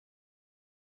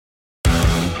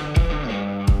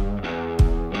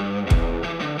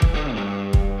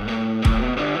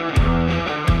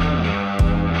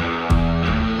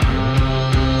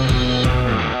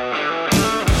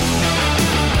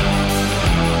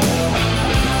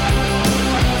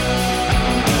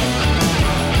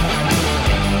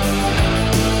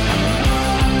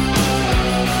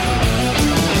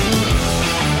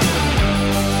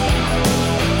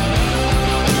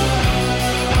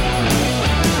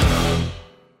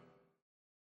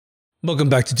Welcome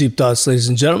back to Deep Thoughts, ladies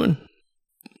and gentlemen.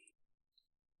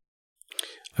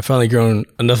 I finally grown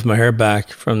enough of my hair back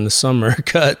from the summer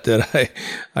cut that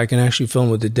I can actually film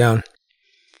with it down.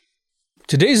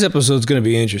 Today's episode is going to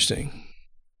be interesting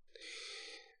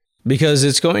because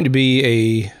it's going to be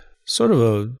a sort of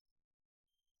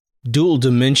a dual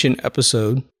dimension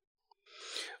episode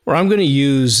where I'm going to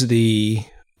use the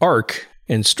arc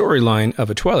and storyline of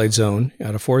a Twilight Zone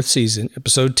out of 4th season,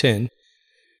 episode 10,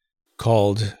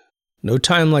 called No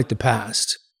Time Like the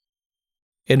Past,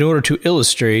 in order to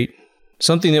illustrate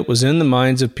something that was in the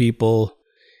minds of people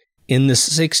in the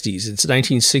 60s. It's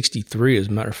 1963, as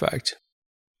a matter of fact.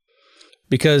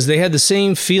 Because they had the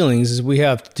same feelings as we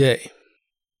have today.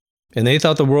 And they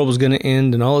thought the world was going to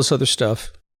end and all this other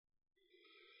stuff.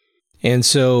 And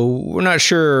so we're not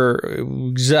sure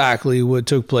exactly what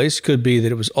took place. Could be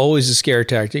that it was always a scare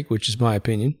tactic, which is my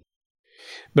opinion.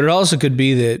 But it also could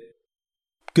be that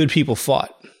good people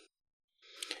fought.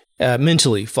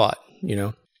 Mentally fought,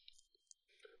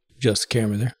 Just the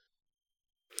camera there.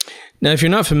 Now, if you're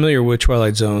not familiar with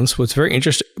Twilight Zones, what's very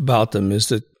interesting about them is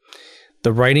that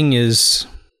the writing is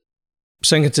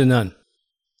second to none.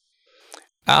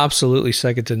 Absolutely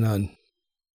second to none.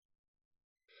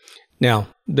 Now,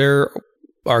 there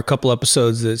are a couple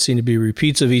episodes that seem to be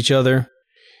repeats of each other.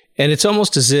 And it's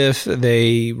almost as if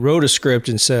they wrote a script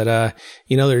and said,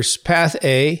 there's path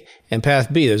A and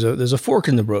path B. There's a fork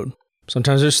in the road.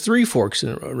 Sometimes there's 3 forks in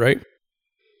the road, right?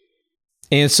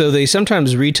 And so they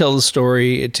sometimes retell the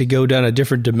story to go down a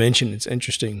different dimension. It's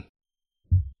interesting.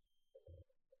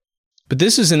 But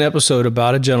this is an episode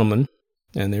about a gentleman,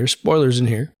 and there's spoilers in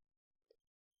here,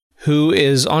 who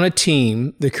is on a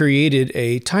team that created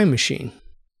a time machine.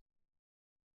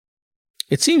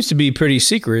 It seems to be pretty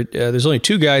secret. There's only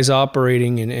 2 guys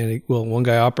operating, and one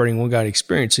guy operating, one guy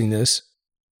experiencing this.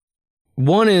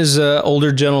 One is an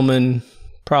older gentleman,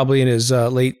 probably in his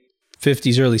late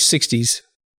 50s, early 60s.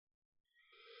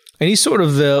 And he's sort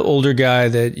of the older guy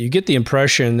that you get the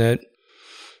impression that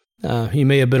he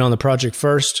may have been on the project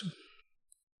first.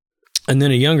 And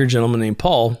then a younger gentleman named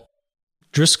Paul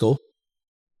Driscoll,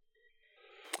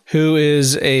 who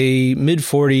is a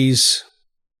mid-40s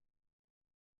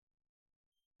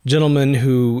gentleman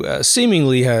who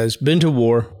seemingly has been to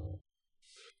war.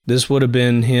 This would have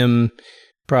been him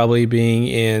probably being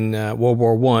in World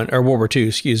War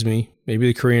II, maybe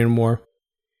the Korean War.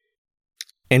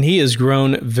 And he has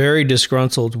grown very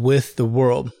disgruntled with the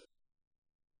world.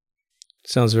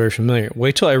 Sounds very familiar.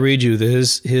 Wait till I read you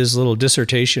his little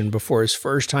dissertation before his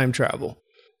first time travel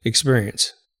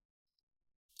experience.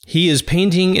 He is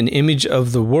painting an image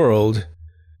of the world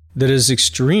that is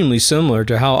extremely similar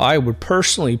to how I would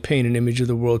personally paint an image of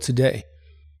the world today,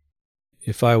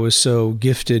 if I was so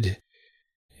gifted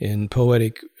in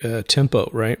poetic tempo,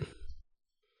 right?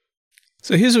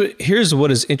 So here's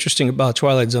what is interesting about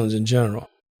Twilight Zones in general.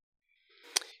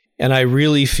 And I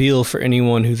really feel for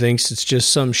anyone who thinks it's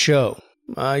just some show.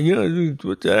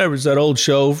 Whatever, it's that old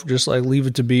show, just like Leave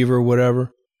It to Beaver or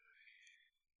whatever.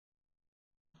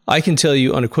 I can tell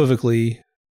you unequivocally,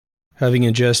 having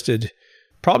ingested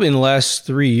probably in the last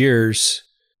 3 years,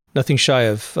 nothing shy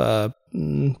of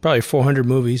probably 400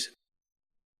 movies.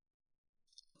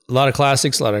 A lot of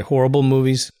classics, a lot of horrible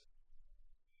movies,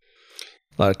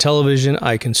 a lot of television.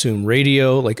 I consume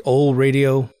radio, like old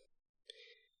radio.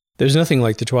 There's nothing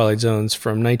like the Twilight Zones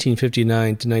from 1959 to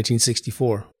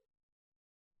 1964.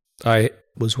 I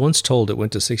was once told it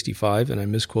went to 65, and I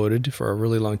misquoted for a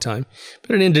really long time,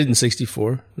 but it ended in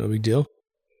 64. No big deal.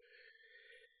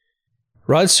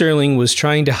 Rod Serling was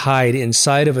trying to hide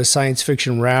inside of a science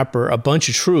fiction wrapper a bunch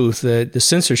of truth that the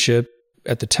censorship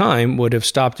at the time would have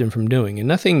stopped him from doing. And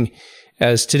nothing,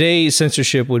 as today's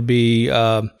censorship would be,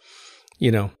 all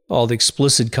the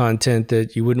explicit content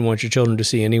that you wouldn't want your children to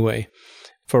see anyway.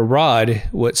 For Rod,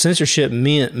 what censorship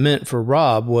meant for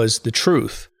Rob was the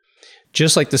truth,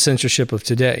 just like the censorship of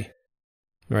today,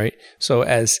 right? So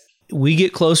as we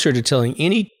get closer to telling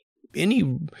any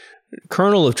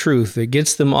kernel of truth that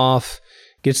gets the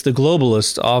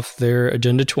globalists off their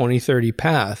Agenda 2030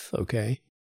 path, okay,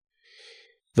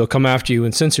 they'll come after you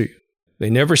and censor you. They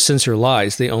never censor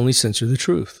lies. They only censor the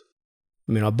truth.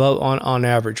 I mean, on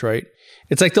average, right?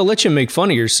 It's like they'll let you make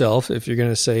fun of yourself if you're going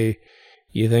to say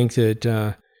you think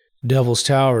that Devil's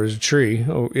Tower is a tree.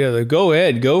 Oh, yeah, go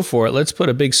ahead, go for it. Let's put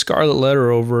a big scarlet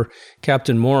letter over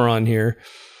Captain Moron here.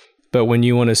 But when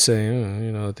you want to say,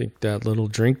 I think that little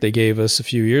drink they gave us a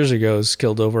few years ago has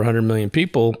killed over 100 million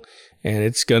people, and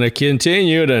it's going to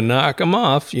continue to knock them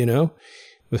off,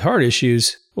 with heart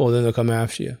issues, well, then they'll come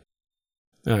after you.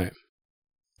 All right.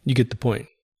 You get the point.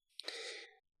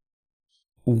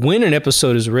 When an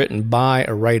episode is written by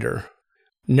a writer,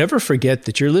 never forget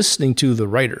that you're listening to the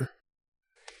writer.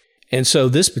 And so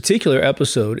this particular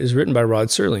episode is written by Rod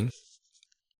Serling.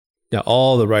 Now,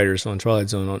 all the writers on Twilight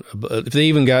Zone, if they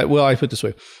even got, well, I put it this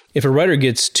way. If a writer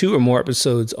gets 2 or more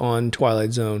episodes on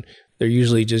Twilight Zone, they're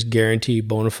usually just guaranteed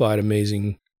bona fide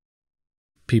amazing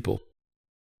people.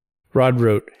 Rod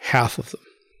wrote half of them.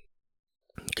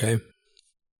 Okay.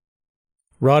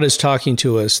 Rod is talking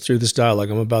to us through this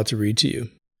dialogue I'm about to read to you.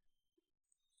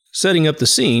 Setting up the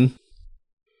scene,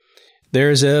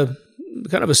 there's a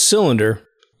kind of a cylinder,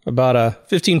 about a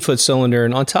 15-foot cylinder,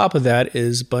 and on top of that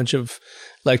is a bunch of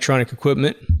electronic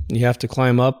equipment. You have to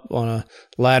climb up on a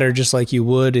ladder just like you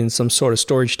would in some sort of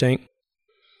storage tank.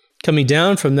 Coming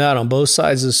down from that on both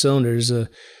sides of the cylinder is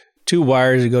 2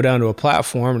 wires that go down to a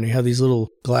platform, and you have these little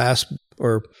glass,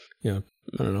 or, I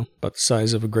don't know, about the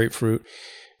size of a grapefruit,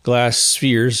 glass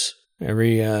spheres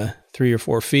every 3 or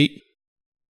 4 feet.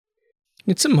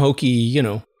 It's some hokey,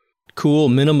 cool,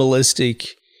 minimalistic,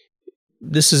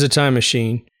 this is a time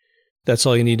machine. That's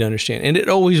all you need to understand. And it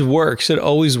always works. It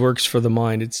always works for the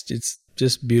mind. It's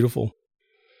just beautiful.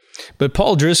 But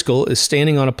Paul Driscoll is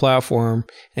standing on a platform,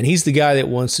 and he's the guy that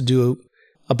wants to do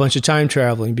a bunch of time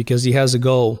traveling because he has a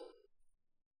goal.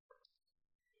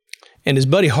 And his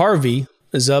buddy Harvey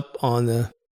is up on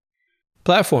the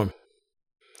platform.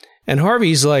 And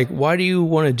Harvey's like, why do you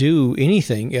want to do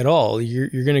anything at all? You're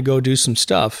going to go do some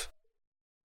stuff.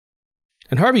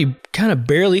 And Harvey kind of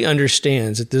barely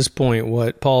understands at this point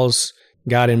what Paul's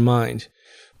got in mind.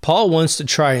 Paul wants to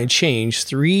try and change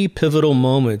 3 pivotal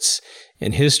moments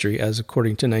in history, as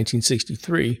according to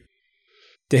 1963,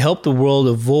 to help the world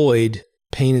avoid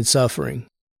pain and suffering.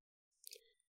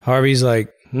 Harvey's like,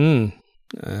 I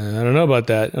don't know about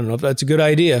that. I don't know if that's a good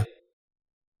idea.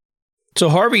 So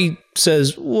Harvey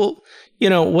says, well,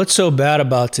 what's so bad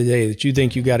about today that you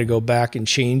think you got to go back and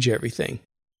change everything?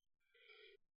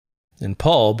 And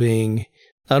Paul, being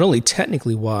not only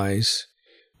technically wise,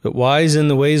 but wise in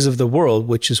the ways of the world,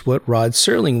 which is what Rod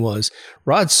Serling was.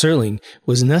 Rod Serling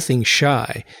was nothing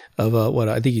shy of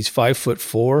I think he's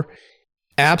 5'4",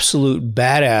 absolute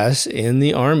badass in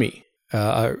the Army.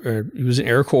 He was in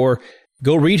Air Corps.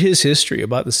 Go read his history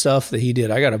about the stuff that he did.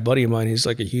 I got a buddy of mine, he's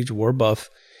like a huge war buff.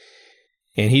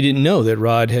 And he didn't know that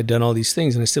Rod had done all these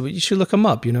things. And I said, well, you should look him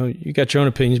up. You got your own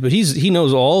opinions. But he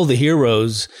knows all the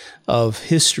heroes of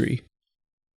history.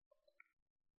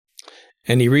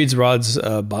 And he reads Rod's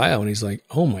bio, and he's like,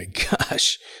 oh my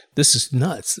gosh, this is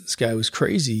nuts. This guy was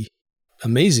crazy.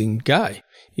 Amazing guy.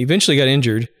 He eventually got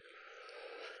injured.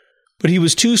 But he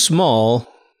was too small.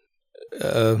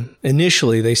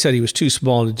 Initially, they said he was too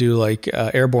small to do like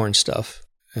airborne stuff.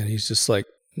 And he's just like,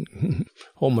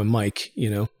 hold my mic,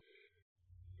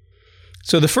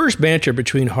 So the first banter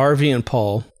between Harvey and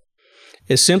Paul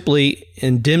is simply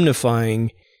indemnifying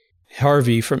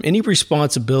Harvey from any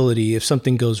responsibility if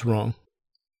something goes wrong.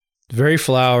 Very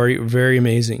flowery, very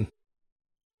amazing.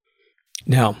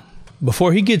 Now,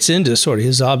 before he gets into sort of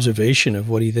his observation of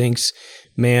what he thinks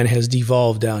man has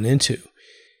devolved down into,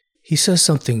 he says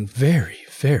something very,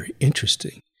 very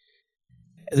interesting.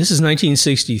 This is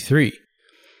 1963.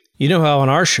 You know how on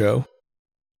our show,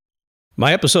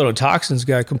 my episode of Toxins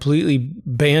got completely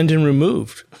banned and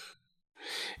removed.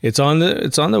 It's on the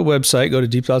website. Go to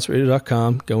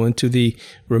deepthoughtsradio.com. Go into the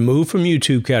remove from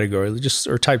YouTube category.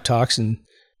 Or type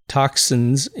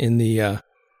toxins in the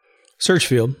search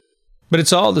field. But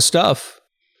it's all the stuff.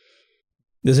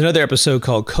 There's another episode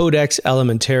called Codex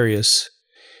Alimentarius,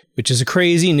 which is a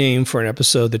crazy name for an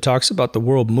episode that talks about the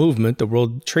world movement, the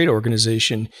World Trade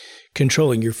Organization,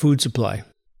 controlling your food supply.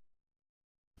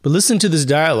 But listen to this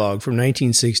dialogue from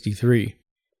 1963.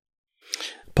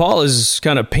 Paul is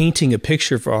kind of painting a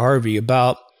picture for Harvey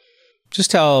about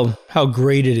just how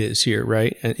great it is here,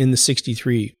 right? In the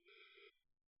 63.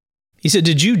 He said,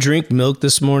 did you drink milk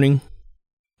this morning?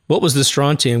 What was the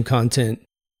strontium content?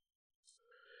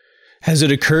 Has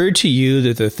it occurred to you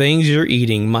that the things you're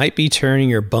eating might be turning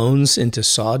your bones into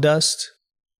sawdust?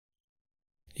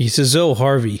 He says, oh,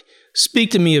 Harvey,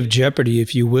 speak to me of jeopardy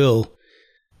if you will,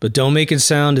 but don't make it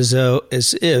sound as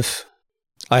if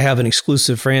I have an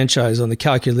exclusive franchise on the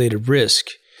calculated risk.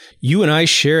 You and I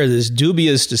share this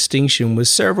dubious distinction with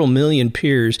several million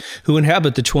peers who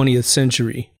inhabit the 20th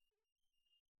century.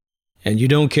 And you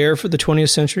don't care for the 20th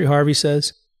century, Harvey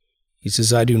says. He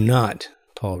says, I do not,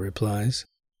 Paul replies.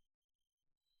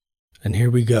 And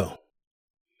here we go.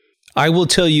 I will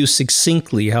tell you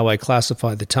succinctly how I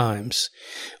classify the times.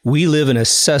 We live in a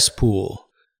cesspool,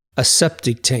 a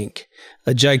septic tank,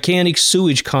 a gigantic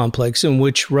sewage complex in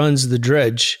which runs the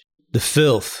dredge, the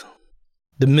filth,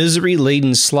 the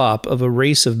misery-laden slop of a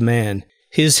race of man,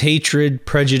 his hatred,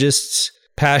 prejudices,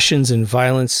 passions, and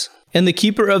violence, And the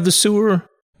keeper of the sewer?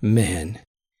 Man.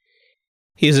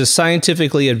 He is a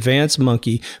scientifically advanced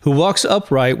monkey who walks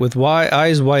upright with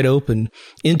eyes wide open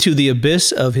into the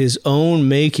abyss of his own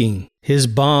making. His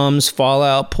bombs,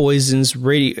 fallout, poisons,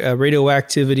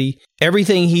 radioactivity,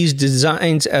 everything he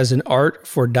designs as an art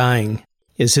for dying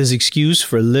is his excuse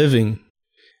for living.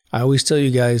 I always tell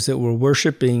you guys that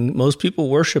most people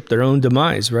worship their own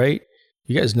demise, right?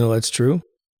 You guys know that's true.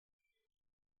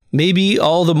 Maybe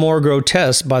all the more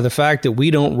grotesque by the fact that we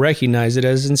don't recognize it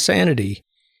as insanity.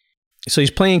 So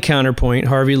he's playing counterpoint.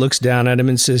 Harvey looks down at him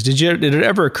and says, Did it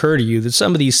ever occur to you that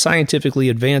some of these scientifically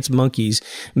advanced monkeys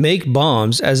make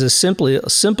bombs as a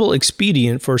simple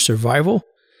expedient for survival?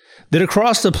 That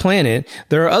across the planet,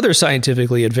 there are other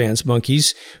scientifically advanced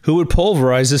monkeys who would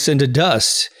pulverize us into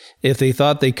dust if they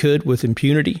thought they could with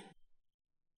impunity?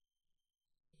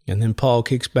 And then Paul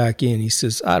kicks back in. He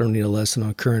says, I don't need a lesson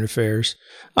on current affairs.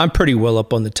 I'm pretty well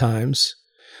up on the times.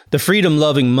 The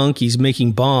freedom-loving monkeys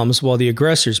making bombs while the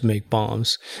aggressors make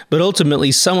bombs. But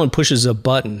ultimately, someone pushes a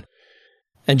button.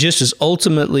 And just as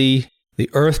ultimately, the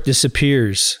earth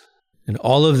disappears. And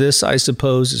all of this, I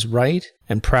suppose, is right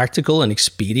and practical and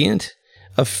expedient.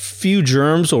 A few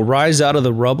germs will rise out of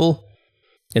the rubble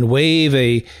and wave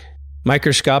a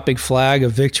microscopic flag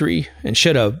of victory and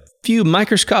shed a few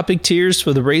microscopic tears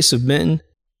for the race of men.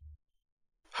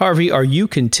 Harvey, are you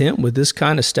content with this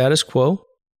kind of status quo?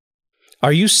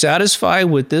 Are you satisfied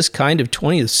with this kind of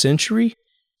 20th century?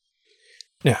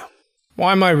 Now,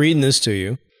 why am I reading this to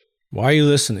you? Why are you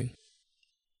listening?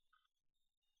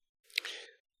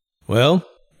 Well,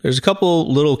 there's a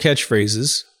couple little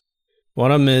catchphrases.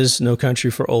 One of them is No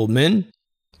Country for Old Men,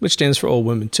 which stands for old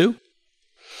women too.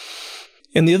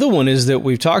 And the other one is that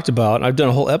we've talked about, I've done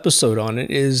a whole episode on it,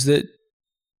 is that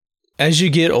as you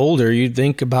get older, you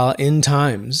think about end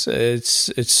times.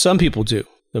 It's some people do.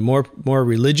 The more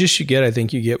religious you get, I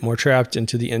think you get more trapped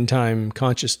into the end time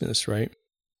consciousness, right?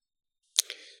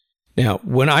 Now,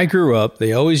 when I grew up,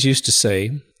 they always used to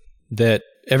say that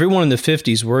everyone in the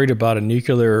 50s worried about a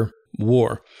nuclear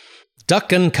war.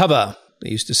 Duck and cover, they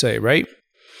used to say, right?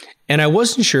 And I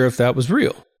wasn't sure if that was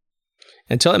real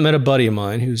until I met a buddy of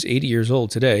mine who's 80 years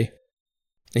old today.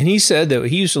 And he said that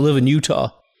he used to live in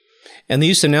Utah. And they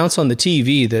used to announce on the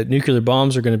TV that nuclear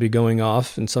bombs are going to be going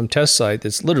off in some test site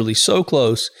that's literally so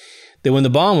close that when the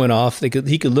bomb went off, he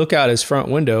could look out his front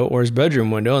window or his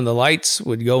bedroom window and the lights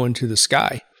would go into the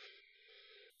sky.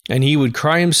 And he would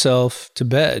cry himself to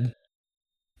bed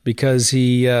because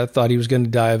he thought he was going to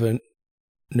die of a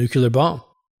nuclear bomb.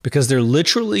 Because they're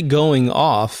literally going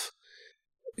off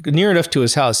near enough to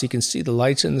his house. He can see the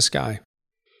lights in the sky.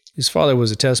 His father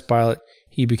was a test pilot.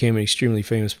 He became an extremely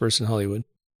famous person in Hollywood.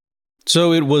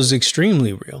 So it was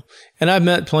extremely real. And I've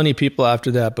met plenty of people after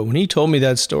that. But when he told me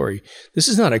that story, this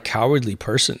is not a cowardly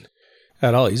person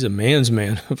at all. He's a man's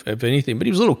man, if anything. But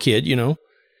he was a little kid, you know.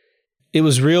 It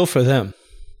was real for them.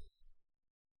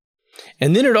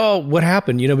 And then what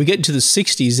happened? You know, we get into the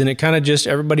 60s and it kind of just,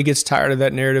 everybody gets tired of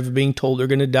that narrative of being told they're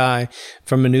going to die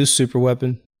from a new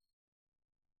superweapon.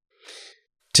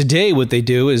 Today, what they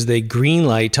do is they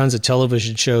greenlight tons of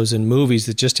television shows and movies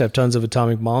that just have tons of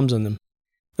atomic bombs in them.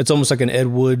 It's almost like an Ed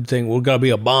Wood thing. Well, got to be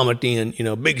a bomb at the end, you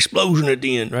know, big explosion at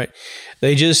the end, right?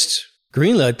 They just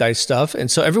greenlight that stuff.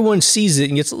 And so everyone sees it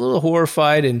and gets a little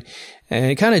horrified and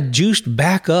it kind of juiced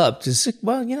back up to say,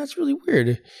 well, you know, it's really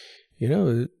weird. You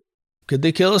know, could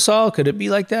they kill us all? Could it be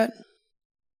like that?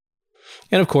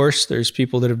 And of course, there's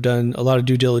people that have done a lot of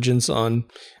due diligence on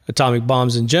atomic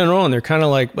bombs in general. And they're kind of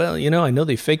like, well, you know, I know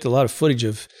they faked a lot of footage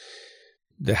of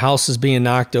the houses being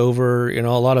knocked over, you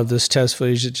know, a lot of this test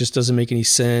footage that just doesn't make any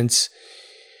sense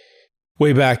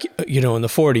way back, you know, in the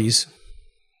 40s.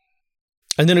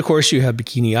 And then, of course, you have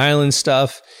Bikini Island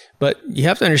stuff. But you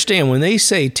have to understand, when they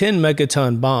say 10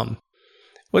 megaton bomb,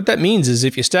 what that means is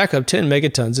if you stack up 10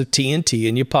 megatons of TNT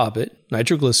and you pop it,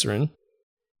 nitroglycerin,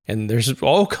 and there's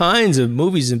all kinds of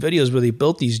movies and videos where they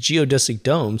built these geodesic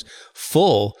domes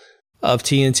full of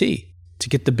TNT to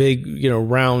get the big, you know,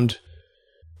 round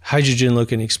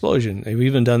hydrogen-looking explosion. They've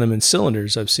even done them in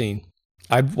cylinders, I've seen.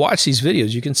 I've watched these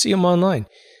videos. You can see them online.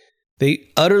 They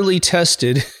utterly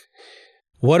tested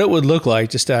what it would look like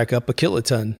to stack up a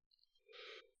kiloton.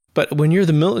 But when you're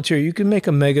the military, you can make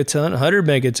a megaton, 100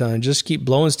 megaton, just keep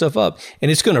blowing stuff up, and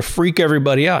it's going to freak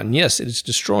everybody out. And yes, it's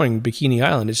destroying Bikini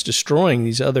Island. It's destroying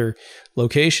these other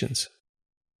locations.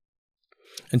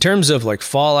 In terms of like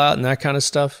fallout and that kind of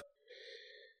stuff,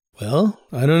 well,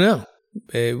 I don't know.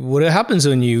 What happens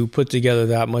when you put together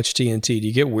that much TNT? Do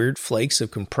you get weird flakes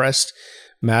of compressed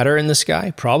matter in the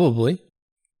sky? Probably.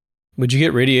 Would you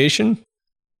get radiation?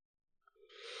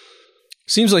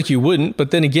 Seems like you wouldn't,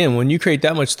 but then again, when you create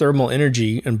that much thermal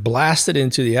energy and blast it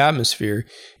into the atmosphere,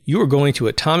 you are going to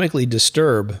atomically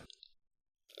disturb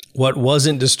what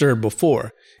wasn't disturbed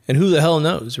before. And who the hell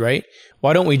knows, right?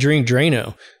 Why don't we drink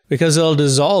Drano? Because it'll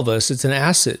dissolve us. It's an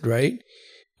acid, right?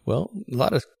 Well,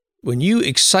 when you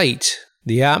excite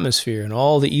the atmosphere and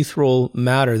all the ethereal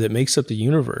matter that makes up the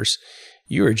universe,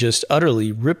 you are just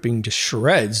utterly ripping to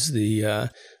shreds the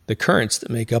currents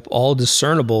that make up all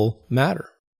discernible matter.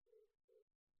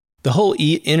 The whole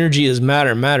energy is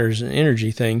matter, matter is an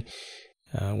energy thing,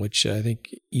 which I think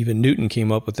even Newton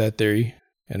came up with that theory.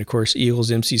 And of course, E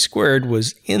equals mc squared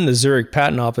was in the Zurich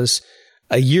patent office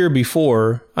a year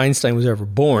before Einstein was ever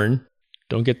born.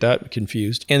 Don't get that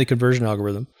confused. And the conversion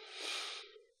algorithm.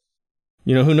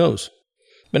 Who knows?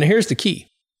 But here's the key.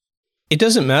 It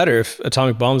doesn't matter if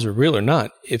atomic bombs are real or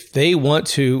not. If they want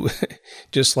to,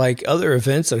 just like other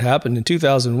events that happened in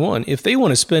 2001, if they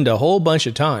want to spend a whole bunch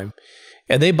of time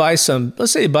and they buy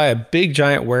let's say they buy a big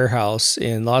giant warehouse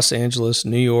in Los Angeles,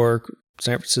 New York,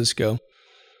 San Francisco,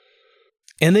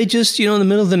 and they just, in the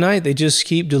middle of the night, they just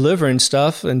keep delivering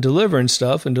stuff and delivering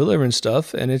stuff and delivering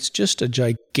stuff, and it's just a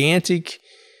gigantic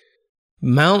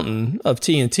mountain of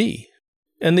TNT.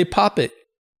 And they pop it.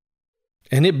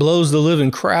 And it blows the living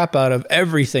crap out of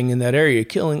everything in that area,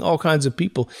 killing all kinds of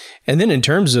people. And then in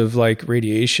terms of like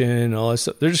radiation and all that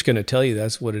stuff, they're just going to tell you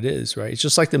that's what it is, right? It's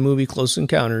just like the movie Close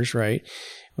Encounters, right?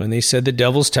 When they said the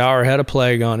Devil's Tower had a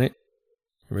plague on it.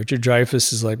 Richard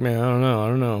Dreyfuss is like, man, I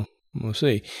don't know. We'll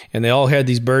see. And they all had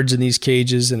these birds in these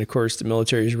cages. And of course, the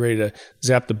military is ready to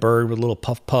zap the bird with a little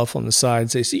puff on the side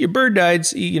and say, see, your bird died.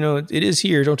 See, it is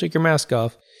here. Don't take your mask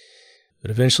off.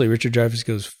 But eventually Richard Dreyfuss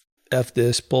goes, F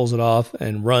this, pulls it off,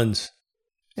 and runs.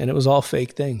 And it was all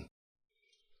fake thing.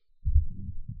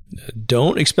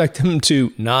 Don't expect him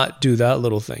to not do that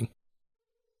little thing.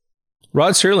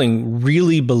 Rod Serling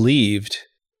really believed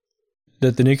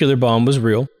that the nuclear bomb was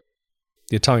real.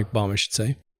 The atomic bomb, I should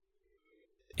say.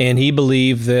 And he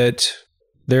believed that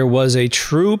there was a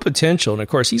true potential. And of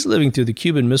course, he's living through the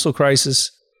Cuban Missile Crisis.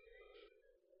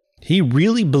 He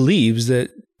really believes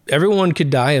that everyone could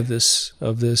die of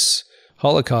this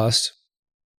Holocaust.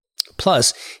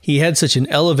 Plus, he had such an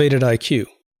elevated IQ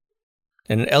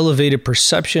and an elevated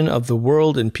perception of the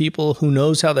world and people. Who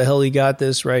knows how the hell he got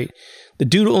this, right? The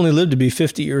dude only lived to be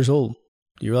 50 years old.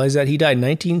 Do you realize that? He died in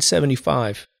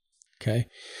 1975. Okay.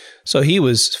 So he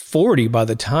was 40 by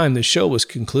the time the show was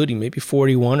concluding, maybe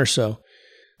 41 or so.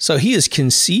 So he is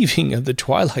conceiving of the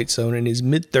Twilight Zone in his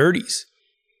mid-30s.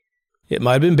 It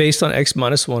might have been based on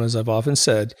X-1, as I've often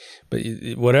said, but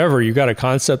whatever, you got a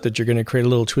concept that you're going to create a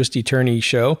little twisty-turny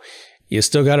show, you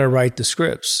still got to write the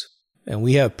scripts. And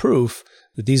we have proof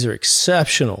that these are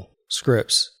exceptional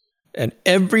scripts. And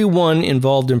everyone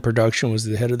involved in production was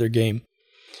the head of their game.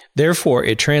 Therefore,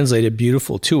 it translated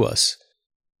beautiful to us.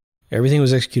 Everything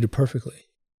was executed perfectly.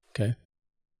 Okay.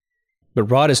 But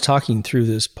Rod is talking through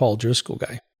this Paul Driscoll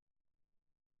guy.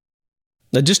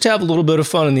 Now, just to have a little bit of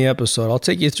fun in the episode, I'll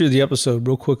take you through the episode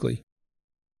real quickly.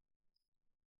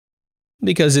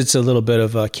 Because it's a little bit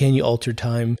of a can you alter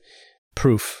time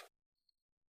proof.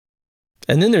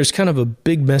 And then there's kind of a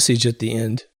big message at the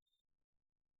end.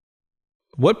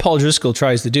 What Paul Driscoll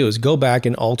tries to do is go back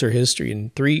and alter history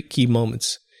in 3 key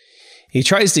moments. He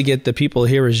tries to get the people of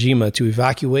Hiroshima to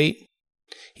evacuate.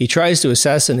 He tries to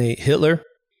assassinate Hitler.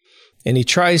 And he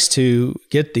tries to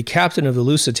get the captain of the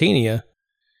Lusitania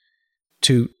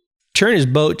to turn his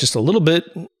boat just a little bit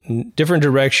in different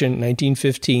direction,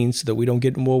 1915, so that we don't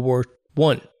get in World War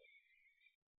I.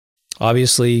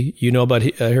 Obviously, you know about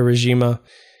Hiroshima.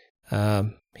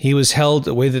 He was held,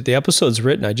 the way that the episode's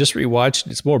written, I just rewatched,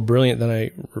 it's more brilliant than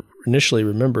I initially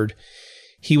remembered.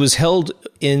 He was held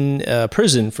in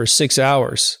prison for 6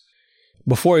 hours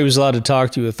before he was allowed to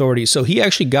talk to authorities. So he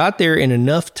actually got there in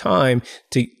enough time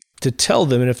to tell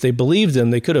them, and if they believed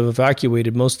him, they could have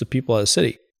evacuated most of the people out of the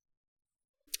city.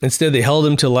 Instead, they held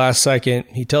him till last second.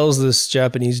 He tells this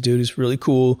Japanese dude who's really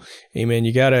cool, "Hey man,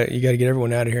 you gotta get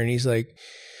everyone out of here." And he's like,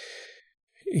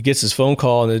 he gets his phone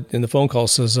call, and the phone call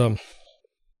says,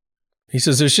 he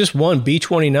says, "There's just one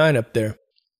B-29 up there.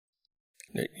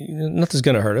 Nothing's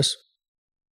gonna hurt us."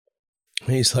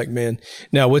 And he's like, man.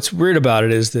 Now, what's weird about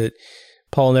it is that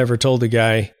Paul never told the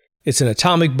guy it's an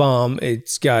atomic bomb.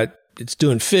 It's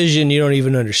doing fission. You don't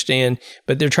even understand.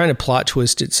 But they're trying to plot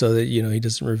twist it so that he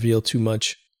doesn't reveal too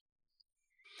much.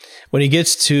 When he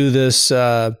gets to this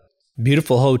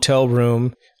beautiful hotel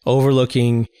room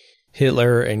overlooking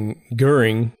Hitler and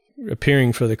Goering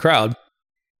appearing for the crowd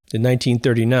in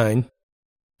 1939,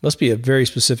 must be a very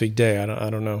specific day. I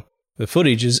don't know. The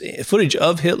footage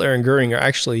of Hitler and Goering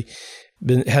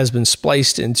has been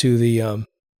spliced into the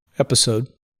episode.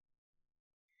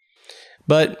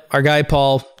 But our guy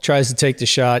Paul tries to take the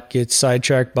shot, gets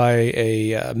sidetracked by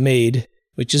a maid,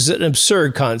 which is an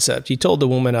absurd concept. He told the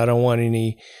woman, I don't want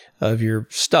any of your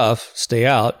stuff, stay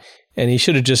out. And he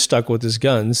should have just stuck with his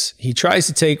guns. He tries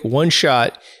to take one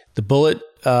shot, the bullet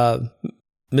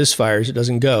misfires, it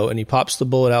doesn't go, and he pops the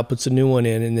bullet out, puts a new one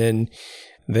in, and then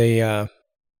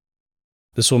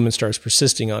this woman starts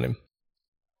persisting on him,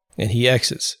 and he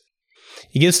exits.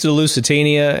 He gets to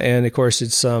Lusitania, and of course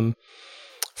it's some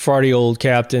farty old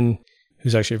captain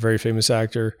who's actually a very famous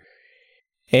actor,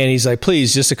 and he's like,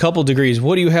 please, just a couple degrees,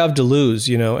 what do you have to lose,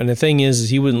 And the thing is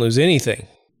he wouldn't lose anything,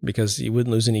 because he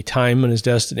wouldn't lose any time on his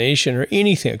destination or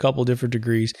anything, a couple different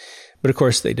degrees. But of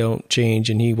course they don't change,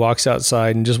 and he walks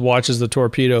outside and just watches the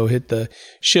torpedo hit the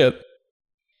ship,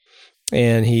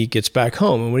 and he gets back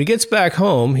home. And when he gets back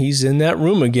home, he's in that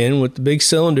room again with the big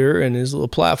cylinder and his little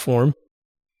platform.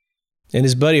 And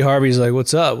his buddy Harvey's like,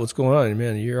 what's up? What's going on?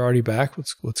 Man, you're already back?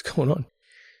 What's going on?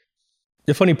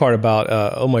 The funny part about,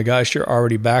 oh my gosh, you're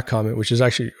already back comment, which is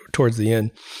actually towards the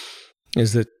end,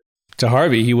 is that to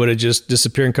Harvey, he would have just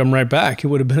disappeared and come right back. It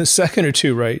would have been a second or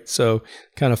two, right? So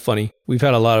kind of funny. We've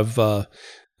had a lot of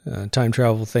time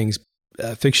travel things,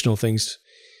 fictional things,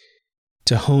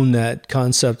 to hone that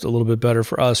concept a little bit better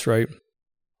for us, right?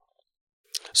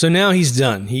 So now he's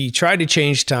done. He tried to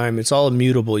change time. It's all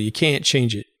immutable. You can't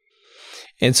change it.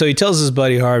 And so he tells his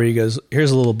buddy Harvey, he goes,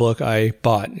 here's a little book I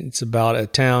bought. It's about a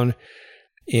town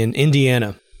in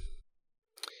Indiana.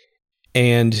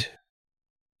 And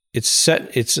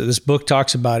this book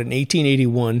talks about it in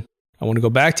 1881. I want to go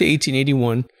back to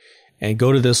 1881 and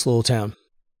go to this little town.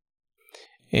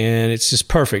 And it's just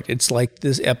perfect. It's like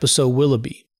this episode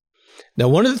Willoughby. Now,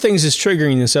 one of the things that's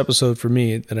triggering this episode for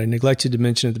me that I neglected to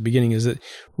mention at the beginning is that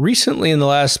recently, in the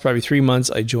last probably 3 months,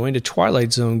 I joined a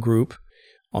Twilight Zone group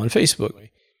on Facebook.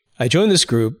 I joined this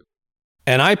group,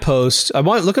 and I post. I'm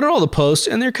looking at all the posts,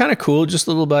 and they're kind of cool. Just a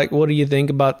little bit like, what do you think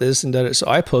about this and that? So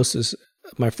I post this,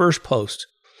 my first post.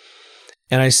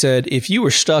 And I said, if you were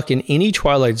stuck in any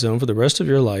Twilight Zone for the rest of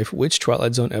your life, which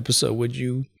Twilight Zone episode would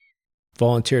you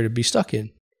volunteer to be stuck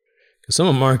in? Because some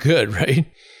of them aren't good, right?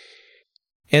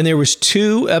 And there was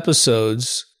 2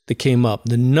 episodes that came up.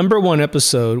 The number 1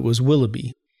 episode was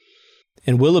Willoughby.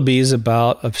 And Willoughby is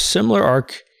about a similar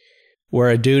arc where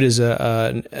a dude is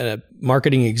a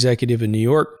marketing executive in New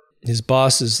York. His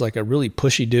boss is like a really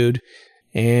pushy dude,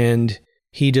 and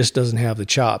he just doesn't have the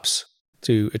chops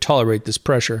to tolerate this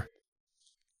pressure.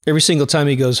 Every single time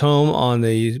he goes home on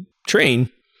the train,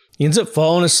 he ends up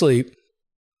falling asleep,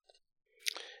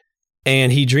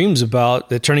 and he dreams about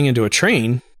that turning into a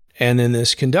train. And then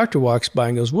this conductor walks by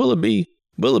and goes, Willoughby,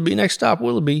 next stop,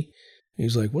 Willoughby. And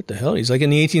he's like, what the hell? He's like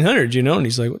in the 1800s, and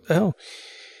he's like, what the hell?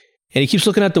 And he keeps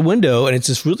looking out the window, and it's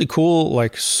this really cool,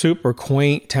 like super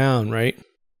quaint town, right?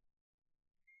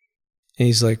 And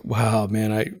he's like, wow,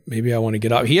 man, maybe I want to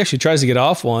get off. He actually tries to get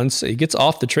off once. He gets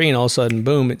off the train, all of a sudden,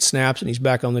 boom, it snaps, and he's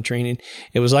back on the train. And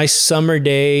it was a nice summer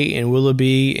day in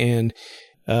Willoughby, and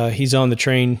he's on the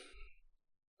train,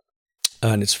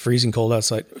 and it's freezing cold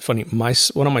outside. Funny,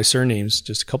 one of my surnames,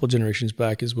 just a couple generations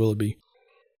back, is Willoughby.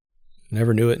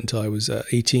 Never knew it until I was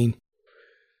 18.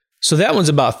 So that one's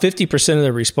about 50% of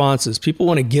the responses. People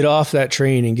want to get off that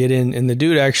train and get in, and the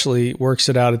dude actually works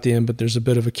it out at the end, but there's a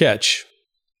bit of a catch.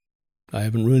 I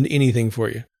haven't ruined anything for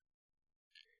you.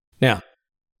 Now,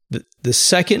 the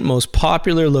second most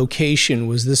popular location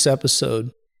was this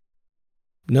episode,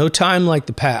 No Time Like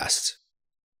the Past.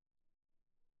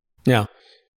 Now,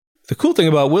 the cool thing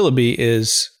about Willoughby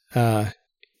is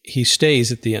he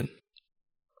stays at the end.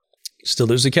 Still,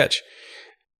 there's a catch.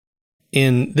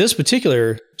 In this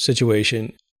particular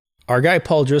situation, our guy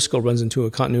Paul Driscoll runs into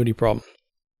a continuity problem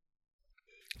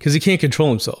because he can't control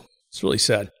himself. It's really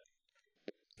sad.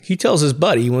 He tells his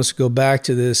buddy he wants to go back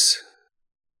to this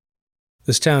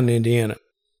town in Indiana.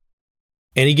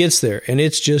 And he gets there, and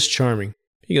it's just charming.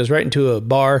 He goes right into a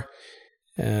bar,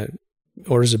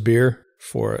 orders a beer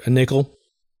for a nickel.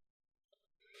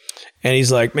 And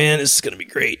he's like, man, this is going to be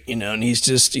great, and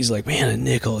he's like, man, a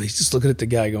nickel. He's just looking at the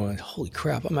guy going, holy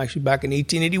crap, I'm actually back in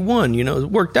 1881, it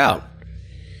worked out.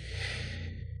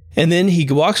 And then he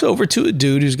walks over to a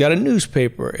dude who's got a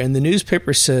newspaper, and the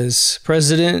newspaper says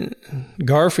President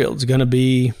Garfield's going to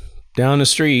be down the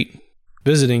street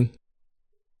visiting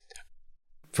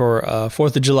for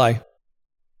 4th of July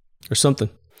or something.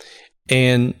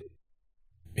 And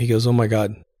he goes, oh my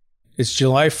God, it's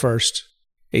July 1st,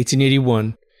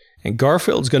 1881. And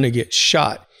Garfield's going to get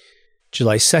shot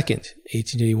July 2nd,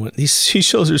 1881. These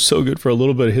shows are so good for a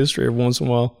little bit of history every once in a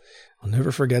while. I'll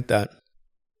never forget that.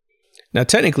 Now,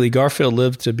 technically, Garfield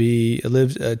lived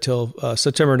until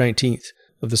September 19th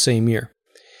of the same year.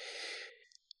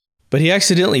 But he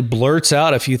accidentally blurts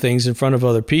out a few things in front of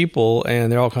other people, and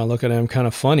they're all kind of looking at him kind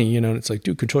of funny, you know, and it's like,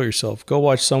 dude, control yourself. Go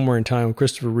watch Somewhere in Time with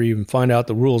Christopher Reeve and find out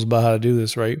the rules about how to do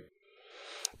this, right?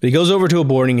 But he goes over to a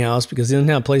boarding house because he doesn't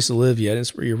have a place to live yet.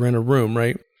 It's where you rent a room,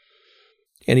 right?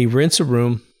 And he rents a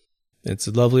room. It's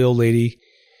a lovely old lady.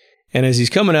 And as he's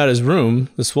coming out of his room,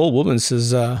 this old woman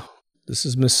says, this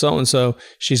is Miss So-and-so.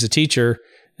 She's a teacher,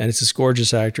 and it's this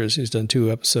gorgeous actress who's done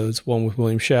 2 episodes, one with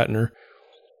William Shatner.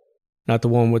 Not the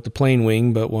one with the plane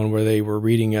wing, but one where they were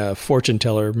reading a fortune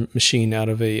teller machine out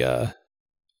of a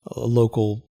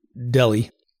local deli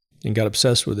and got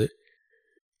obsessed with it.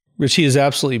 Which he is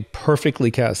absolutely perfectly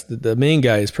cast. The main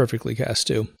guy is perfectly cast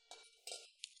too.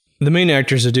 The main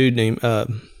actor is a dude named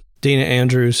Dana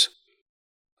Andrews.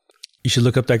 You should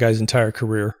look up that guy's entire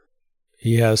career.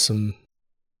 He has some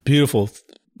beautiful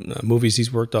movies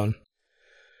he's worked on.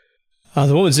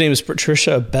 The woman's name is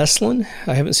Patricia Beslin.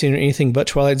 I haven't seen her in anything but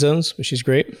Twilight Zones, but she's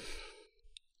great.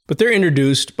 But they're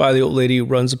introduced by the old lady who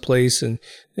runs a place, and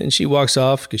she walks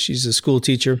off because she's a school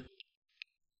teacher.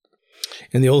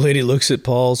 And the old lady looks at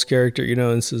Paul's character, you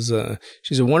know, and says,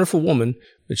 she's a wonderful woman,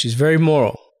 but she's very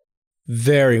moral.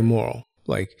 Very moral.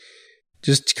 Like,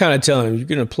 just kind of telling him, you're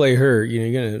going to play her, you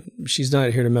know, she's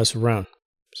not here to mess around.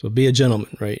 So be a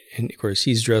gentleman, right? And of course,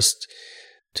 he's dressed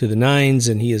to the nines,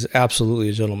 and he is absolutely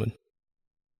a gentleman.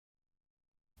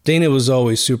 Dana was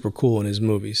always super cool in his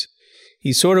movies.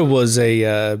 He sort of was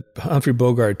a Humphrey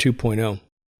Bogart 2.0.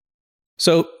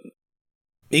 So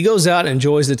he goes out and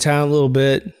enjoys the town a little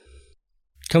bit,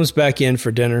 comes back in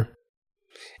for dinner,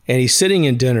 and he's sitting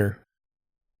in dinner,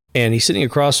 and he's sitting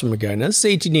across from a guy. Now, this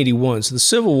is 1881, so the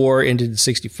Civil War ended in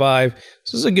 65,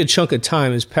 so this is a good chunk of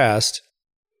time has passed.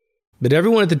 But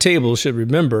everyone at the table should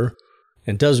remember,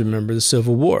 and does remember, the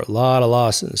Civil War. A lot of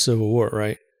loss in the Civil War,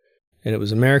 right? And it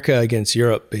was America against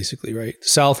Europe, basically, right? The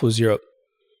South was Europe.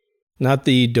 Not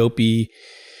the dopey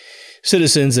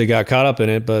citizens that got caught up in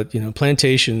it, but, you know,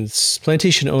 plantation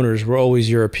owners were always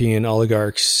European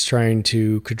oligarchs trying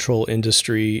to control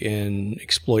industry and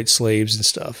exploit slaves and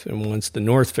stuff. And once the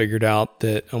North figured out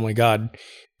that, oh my God,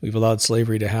 we've allowed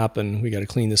slavery to happen, we got to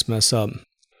clean this mess up.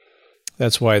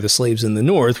 That's why the slaves in the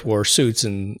North wore suits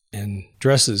and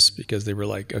dresses, because they were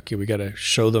like, okay, we got to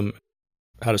show them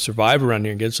how to survive around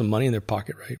here and get some money in their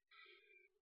pocket, right?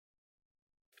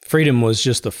 Freedom was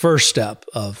just the first step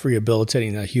of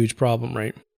rehabilitating that huge problem,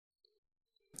 right?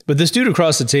 But this dude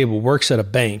across the table works at a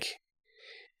bank.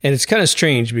 And it's kind of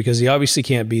strange because he obviously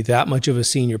can't be that much of a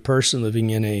senior person living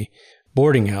in a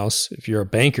boarding house. If you're a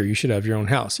banker, you should have your own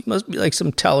house. He must be like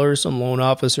some teller, some loan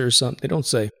officer or something. They don't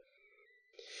say.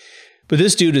 But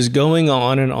this dude is going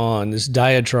on, this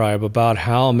diatribe about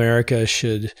how America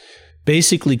should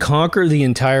basically conquer the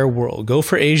entire world. Go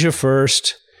for Asia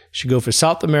first, should go for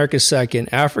South America second,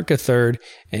 Africa third,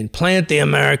 and plant the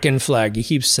American flag. He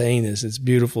keeps saying this. It's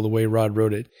beautiful the way Rod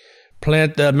wrote it.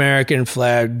 Plant the American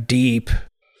flag deep.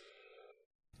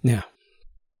 Now,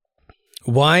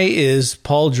 why is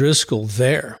Paul Driscoll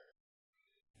there?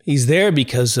 He's there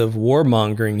because of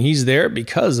warmongering. He's there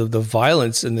because of the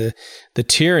violence and the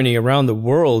tyranny around the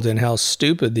world and how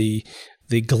stupid the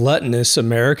gluttonous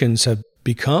Americans have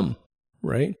become,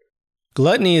 right?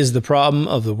 Gluttony is the problem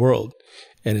of the world.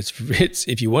 And it's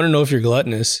if you want to know if you're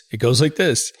gluttonous, it goes like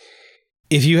this.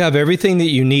 If you have everything that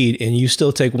you need and you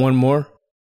still take one more,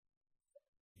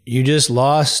 you just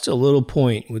lost a little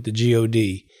point with the God.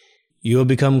 You have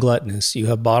become gluttonous. You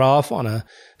have bought off on a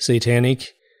satanic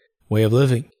way of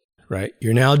living, right?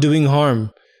 You're now doing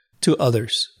harm to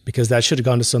others because that should have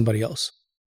gone to somebody else.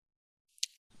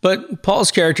 But Paul's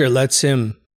character lets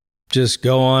him just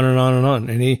go on and on and on.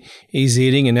 And he's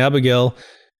eating, and Abigail,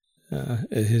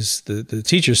 the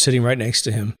teacher's sitting right next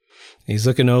to him. He's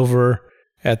looking over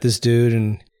at this dude,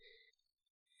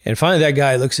 and finally that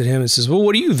guy looks at him and says, well,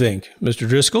 what do you think, Mr.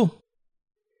 Driscoll?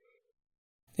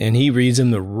 And he reads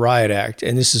him the riot act.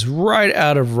 And this is right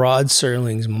out of Rod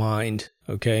Serling's mind,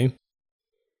 okay?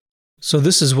 So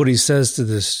this is what he says to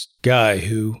this guy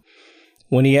who,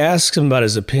 when he asks him about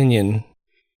his opinion,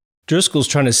 Driscoll's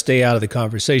trying to stay out of the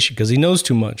conversation because he knows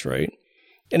too much, right?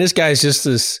 And this guy's just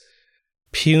this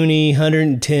puny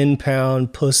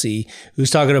 110-pound pussy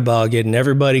who's talking about getting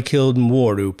everybody killed in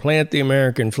war to plant the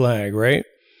American flag, right?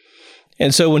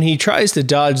 And so when he tries to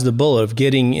dodge the bullet of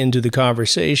getting into the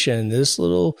conversation, this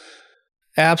little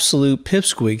absolute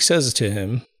pipsqueak says to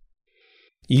him,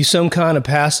 you some kind of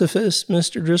pacifist,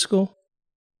 Mr. Driscoll?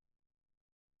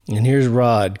 And here's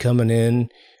Rod coming in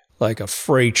like a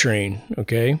freight train,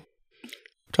 okay?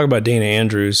 Talk about Dana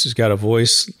Andrews. He's got a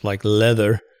voice like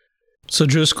leather. So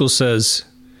Driscoll says,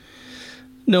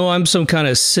 No, I'm some kind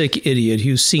of sick idiot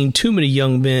who's seen too many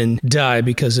young men die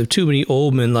because of too many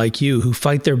old men like you who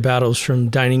fight their battles from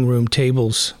dining room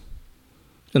tables.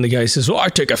 And the guy says, well, I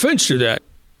take offense to that.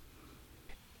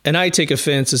 And I take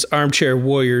offense as armchair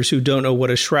warriors who don't know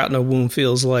what a shrapnel wound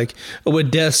feels like, or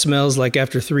what death smells like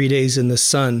after 3 days in the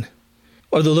sun,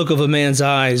 or the look of a man's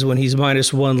eyes when he's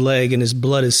minus one leg and his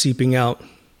blood is seeping out.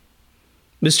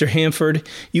 Mr. Hanford,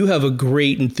 you have a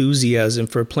great enthusiasm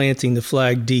for planting the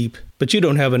flag deep, but you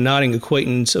don't have a nodding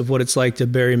acquaintance of what it's like to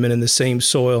bury men in the same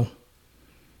soil.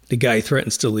 The guy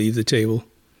threatens to leave the table.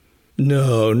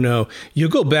 No. You'll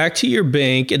go back to your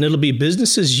bank and it'll be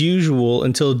business as usual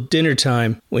until dinner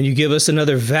time when you give us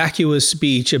another vacuous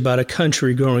speech about a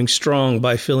country growing strong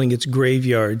by filling its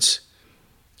graveyards.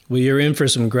 Well, you're in for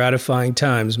some gratifying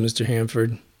times, Mr.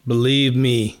 Hanford. Believe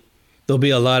me, there'll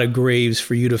be a lot of graves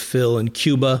for you to fill in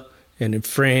Cuba and in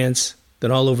France,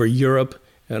 then all over Europe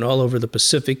and all over the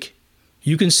Pacific.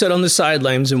 You can sit on the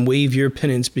sidelines and wave your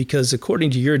pennants because,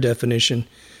 according to your definition,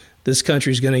 this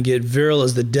country's going to get virile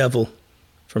as the devil,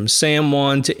 from San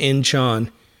Juan to Incheon.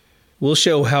 We'll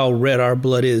show how red our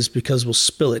blood is because we'll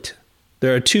spill it.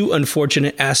 There are two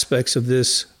unfortunate aspects of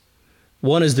this.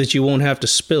 One is that you won't have to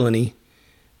spill any,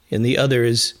 and the other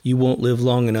is you won't live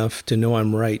long enough to know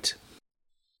I'm right.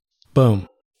 Boom.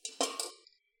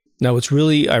 Now, what's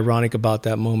really ironic about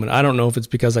that moment, I don't know if it's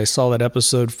because I saw that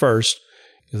episode first,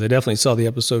 because I definitely saw the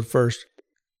episode first,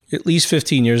 at least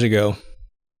 15 years ago.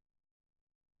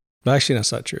 But actually,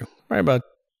 that's not true. Right about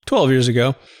 12 years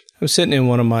ago, I was sitting in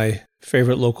one of my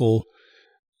favorite local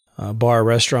bar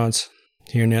restaurants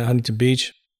here in Huntington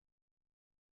Beach.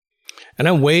 And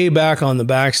I'm way back on the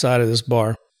back side of this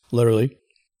bar, literally.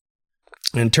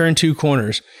 And turn two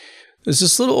corners. There's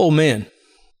this little old man.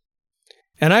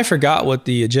 And I forgot what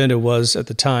the agenda was at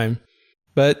the time.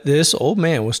 But this old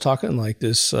man was talking like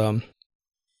this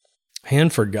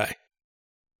Hanford guy.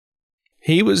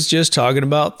 He was just talking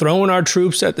about throwing our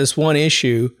troops at this one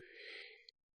issue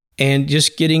and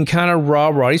just getting kind of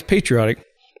raw. He's patriotic.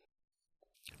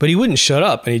 But he wouldn't shut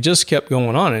up, and he just kept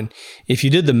going on. And if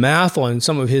you did the math on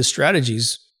some of his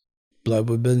strategies, blood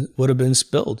would have been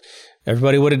spilled.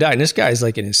 Everybody would have died. And this guy's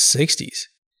like in his 60s,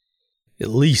 at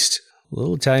least. A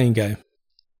little Italian guy.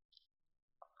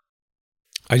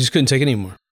 I just couldn't take it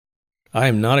anymore. I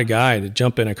am not a guy to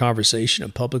jump in a conversation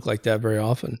in public like that very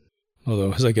often.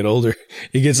 Although as I get older,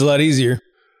 it gets a lot easier.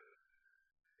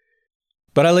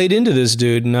 But I laid into this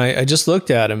dude, and I just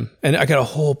looked at him. And I got a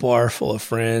whole bar full of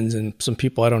friends and some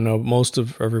people I don't know, most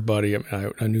of everybody. I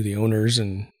mean, I knew the owners,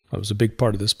 and I was a big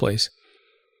part of this place.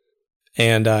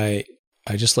 And I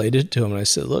just laid it to him, and I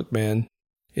said, look, man,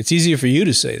 it's easier for you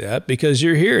to say that because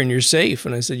you're here and you're safe.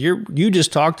 And I said, you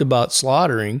just talked about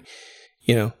slaughtering,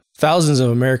 thousands of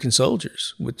American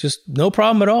soldiers with just no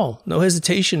problem at all, no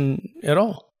hesitation at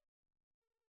all.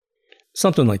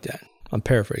 Something like that. I'm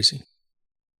paraphrasing.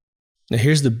 Now,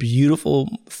 here's the beautiful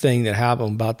thing that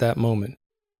happened about that moment.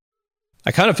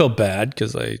 I kind of felt bad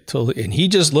because and he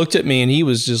just looked at me and he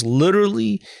was just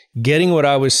literally getting what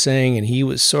I was saying, and he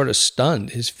was sort of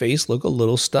stunned. His face looked a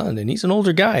little stunned, and he's an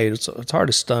older guy. It's hard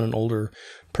to stun an older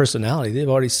personality. They've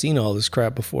already seen all this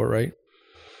crap before, right?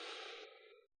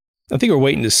 I think we're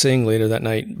waiting to sing later that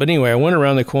night. But anyway, I went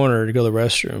around the corner to go to the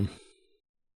restroom.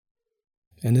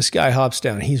 And this guy hops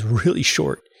down. He's really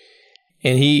short.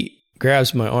 And he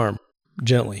grabs my arm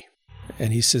gently.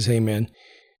 And he says, hey, man,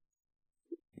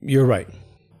 you're right.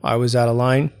 I was out of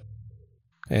line.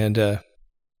 And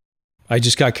I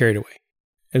just got carried away.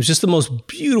 It was just the most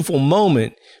beautiful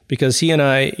moment because he and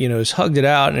I, just hugged it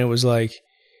out. And it was like,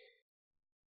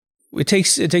 it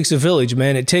takes a village,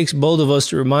 man. It takes both of us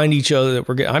to remind each other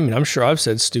that I'm sure I've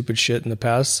said stupid shit in the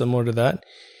past similar to that.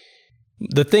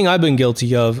 The thing I've been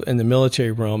guilty of in the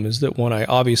military realm is that one, I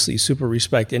obviously super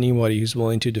respect anybody who's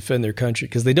willing to defend their country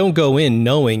because they don't go in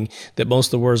knowing that most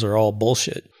of the words are all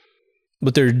bullshit.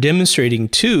 What they're demonstrating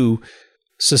to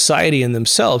society and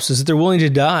themselves is that they're willing to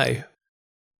die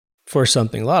for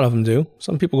something. A lot of them do.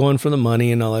 Some people go in for the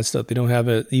money and all that stuff. They don't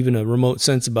have even a remote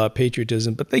sense about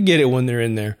patriotism, but they get it when they're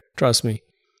in there. Trust me.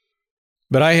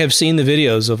 But I have seen the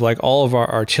videos of like all of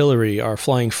our artillery, our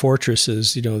flying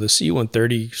fortresses, the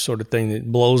C-130 sort of thing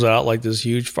that blows out like this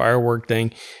huge firework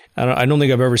thing. I don't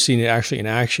think I've ever seen it actually in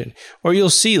action. Or you'll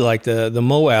see like the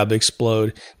Moab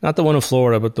explode. Not the one in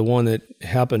Florida, but the one that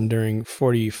happened during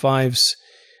 45's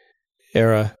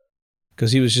era.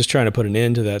 Because he was just trying to put an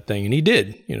end to that thing. And he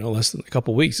did, less than a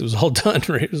couple of weeks. It was all done,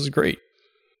 right? It was great.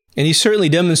 And he certainly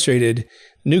demonstrated,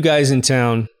 new guys in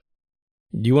town,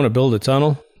 do you want to build a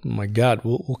tunnel? Oh my God,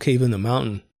 we'll cave in the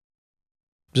mountain.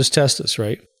 Just test us,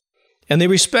 right? And they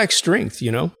respect strength,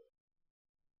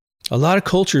 A lot of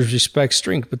cultures respect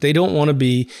strength, but they don't want to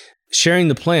be sharing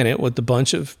the planet with a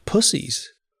bunch of pussies.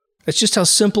 That's just how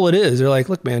simple it is. They're like,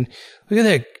 look, man, look at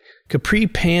that capri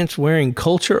pants wearing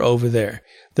culture over there.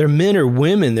 Their men or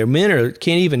women. Their men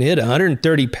can't even hit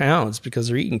 130 pounds because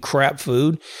they're eating crap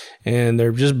food and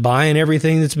they're just buying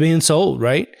everything that's being sold,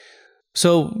 right?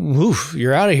 So,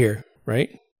 you're out of here, right?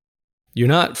 You're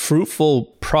not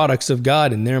fruitful products of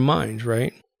God in their minds,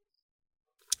 right?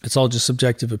 It's all just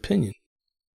subjective opinion.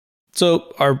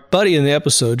 So our buddy in the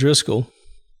episode, Driscoll,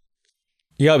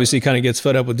 he obviously kind of gets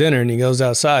fed up with dinner and he goes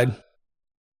outside.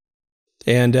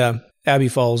 And Abby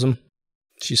follows him.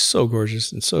 She's so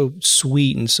gorgeous and so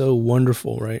sweet and so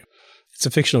wonderful, right? It's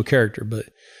a fictional character, but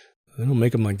they don't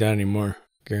make them like that anymore.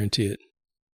 Guarantee it.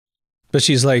 But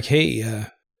she's like, hey,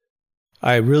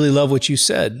 I really love what you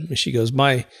said. And she goes,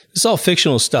 this is all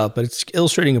fictional stuff, but it's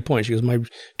illustrating a point. She goes, my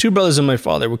two brothers and my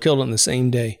father were killed on the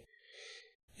same day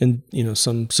in,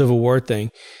 some Civil War thing.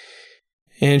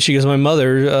 And she goes, my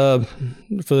mother,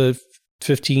 for the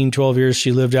 15, 12 years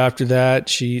she lived after that,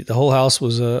 the whole house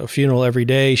was a funeral every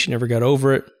day. She never got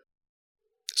over it.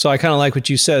 So I kind of like what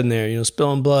you said in there.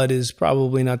 Spilling blood is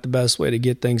probably not the best way to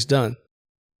get things done.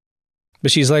 But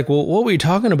she's like, well, what were you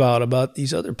talking about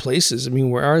these other places? I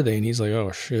mean, where are they? And he's like,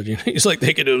 oh, shit. He's like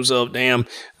thinking to himself, damn,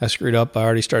 I screwed up. I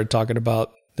already started talking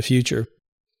about the future.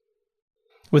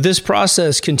 But this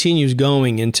process continues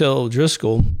going until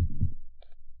Driscoll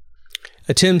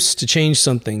attempts to change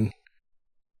something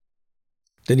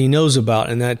that he knows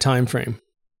about in that time frame.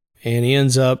 And he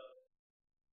ends up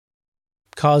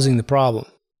causing the problem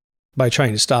by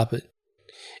trying to stop it.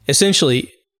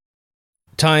 Essentially,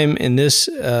 time in this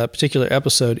particular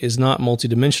episode is not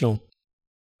multidimensional.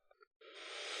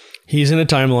 He's in a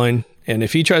timeline, and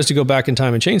if he tries to go back in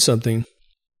time and change something,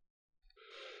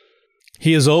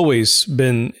 he has always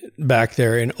been back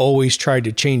there and always tried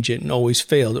to change it and always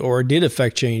failed or did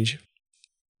affect change.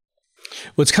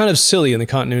 What's kind of silly in the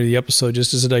continuity of the episode,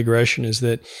 just as a digression, is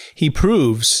that he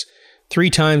proves 3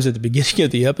 times at the beginning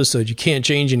of the episode you can't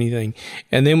change anything.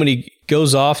 And then when he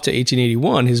goes off to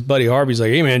 1881, his buddy Harvey's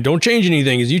like, hey man, don't change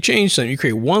anything. As you change something, you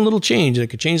create one little change that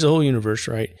could change the whole universe,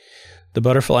 right? The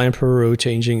butterfly in Peru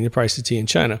changing the price of tea in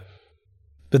China.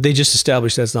 But they just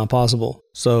established that's not possible.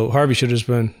 So Harvey should have just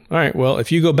been, all right, well,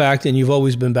 if you go back, then you've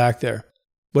always been back there.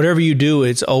 Whatever you do,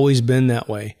 it's always been that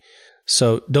way.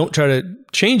 So don't try to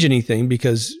change anything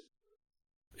because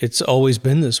it's always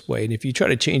been this way. And if you try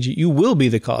to change it, you will be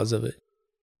the cause of it,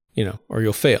 or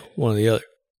you'll fail, one or the other.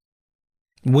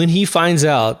 When he finds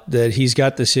out that he's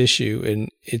got this issue, and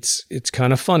it's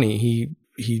kind of funny,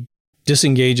 he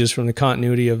disengages from the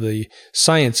continuity of the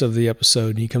science of the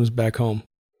episode, and he comes back home.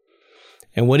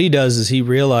 And what he does is he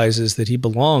realizes that he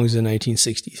belongs in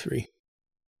 1963.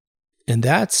 And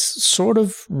that's sort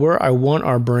of where I want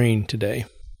our brain today.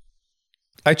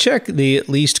 I check the at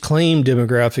least claimed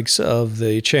demographics of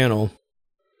the channel.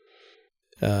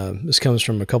 This comes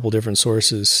from a couple different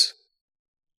sources.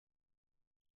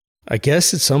 I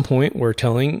guess at some point we're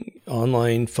telling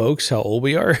online folks how old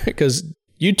we are because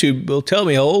YouTube will tell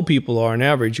me how old people are on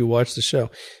average who watch the show.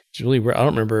 It's really rare. I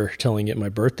don't remember telling it my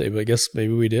birthday, but I guess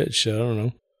maybe we did. Shit, I don't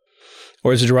know.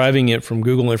 Or it's deriving it from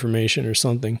Google information or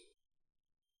something.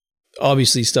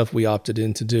 Obviously stuff we opted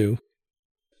in to do.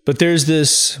 But there's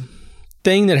this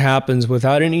thing that happens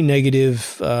without any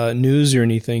negative news or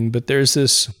anything, but there's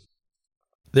this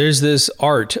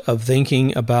art of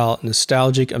thinking about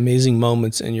nostalgic, amazing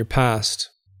moments in your past.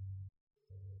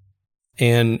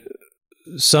 And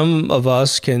some of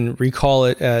us can recall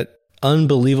it at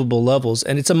unbelievable levels,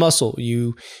 and it's a muscle.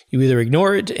 You either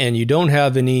ignore it and you don't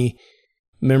have any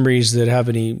memories that have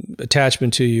any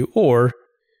attachment to you, or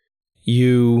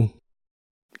you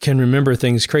can remember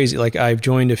things crazy. Like I've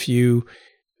joined a few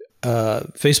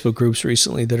Facebook groups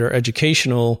recently that are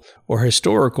educational or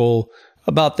historical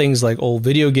about things like old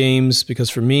video games, because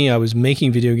for me, I was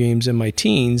making video games in my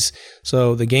teens.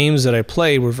 So the games that I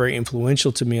played were very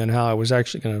influential to me on how I was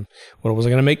actually what was I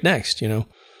going to make next, in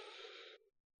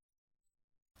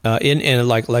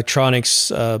like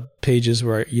electronics pages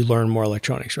where you learn more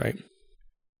electronics, right?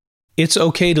 It's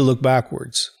okay to look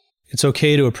backwards. It's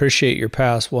okay to appreciate your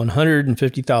past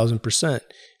 150,000%.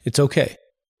 It's okay.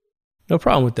 No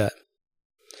problem with that.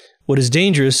 What is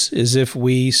dangerous is if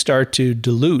we start to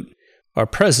dilute our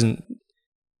present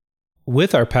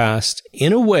with our past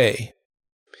in a way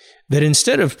that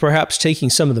instead of perhaps taking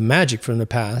some of the magic from the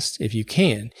past, if you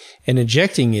can, and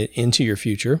injecting it into your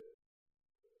future,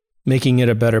 making it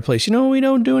a better place. We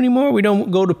don't do anymore. We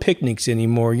don't go to picnics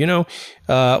anymore.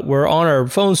 We're on our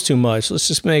phones too much. Let's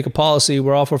just make a policy.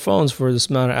 We're off our phones for this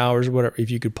amount of hours or whatever.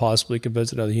 If you could possibly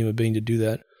convince another human being to do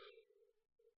that.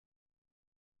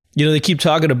 They keep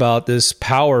talking about this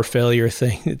power failure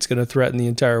thing that's going to threaten the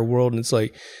entire world. And it's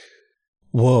like,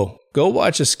 whoa, go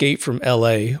watch Escape from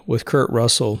LA with Kurt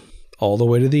Russell all the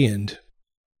way to the end.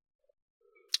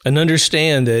 And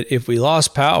understand that if we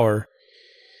lost power,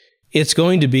 it's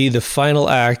going to be the final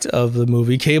act of the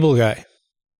movie Cable Guy,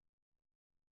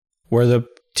 where the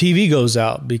TV goes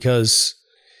out because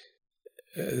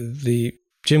the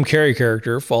Jim Carrey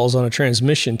character falls on a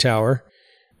transmission tower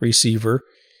receiver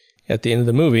at the end of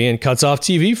the movie and cuts off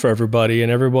TV for everybody.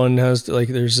 And everyone has, like,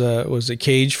 there's was a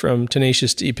Cage from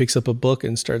Tenacious D picks up a book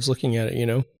and starts looking at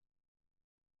it,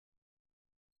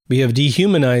 We have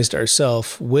dehumanized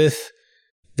ourselves with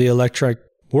the electronic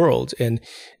world. And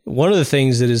one of the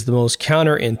things that is the most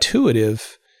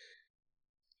counterintuitive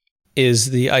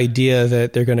is the idea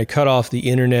that they're going to cut off the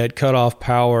internet, cut off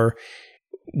power,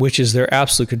 which is their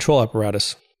absolute control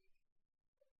apparatus.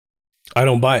 I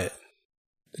don't buy it.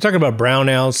 They're talking about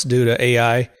brownouts due to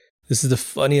AI. This is the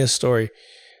funniest story.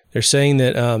 They're saying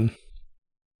that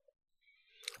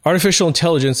artificial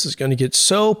intelligence is going to get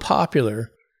so popular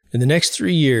in the next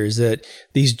 3 years that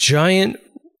these giant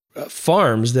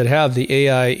farms that have the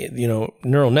AI,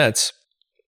 neural nets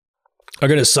are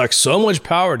going to suck so much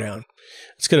power down.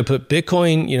 It's going to put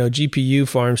Bitcoin, GPU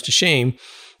farms to shame,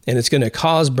 and it's going to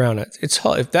cause brownouts.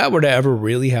 If that were to ever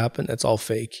really happen, that's all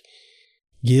fake.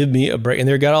 Give me a break. And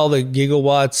they've got all the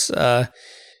gigawatts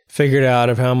figured out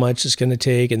of how much it's going to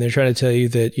take. And they're trying to tell you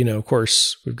that, of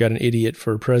course, we've got an idiot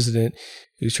for president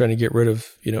who's trying to get rid of,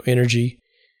 energy.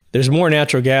 There's more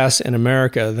natural gas in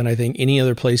America than I think any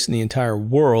other place in the entire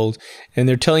world. And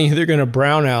they're telling you they're going to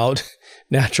brown out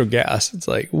natural gas. It's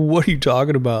like, what are you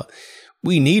talking about?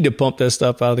 We need to pump that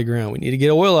stuff out of the ground. We need to get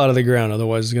oil out of the ground.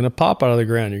 Otherwise, it's going to pop out of the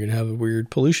ground. You're going to have a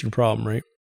weird pollution problem, right?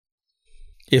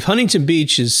 If Huntington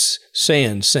Beach's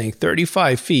sand sank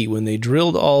 35 feet when they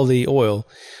drilled all the oil,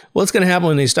 what's going to happen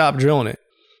when they stop drilling it?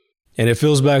 And it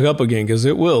fills back up again, because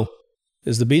it will.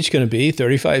 Is the beach going to be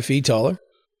 35 feet taller?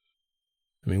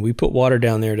 I mean, we put water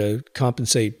down there to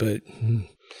compensate, but it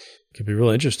could be real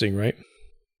interesting, right?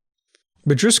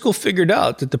 But Driscoll figured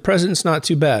out that the president's not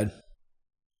too bad.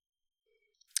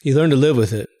 He learned to live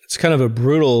with it. It's kind of a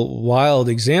brutal, wild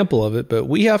example of it, but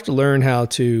we have to learn how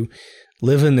to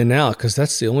live in the now, because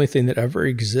that's the only thing that ever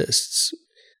exists.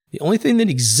 The only thing that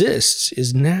exists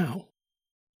is now.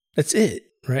 That's it,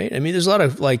 right? I mean, there's a lot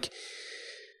of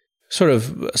sort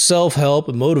of self-help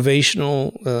and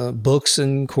motivational books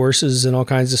and courses and all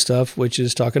kinds of stuff, which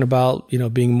is talking about,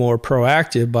 being more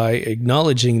proactive by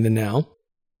acknowledging the now.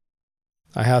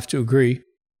 I have to agree.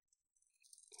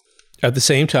 At the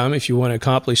same time, if you want to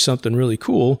accomplish something really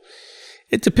cool,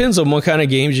 it depends on what kind of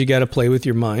games you got to play with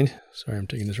your mind. Sorry, I'm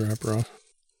taking this wrapper off.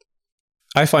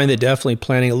 I find that definitely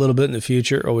planning a little bit in the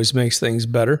future always makes things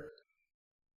better.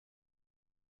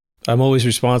 I'm always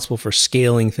responsible for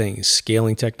scaling things,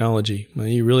 scaling technology. Well,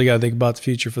 you really got to think about the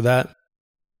future for that.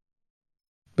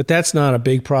 But that's not a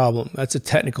big problem. That's a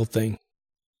technical thing.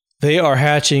 They are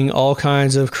hatching all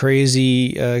kinds of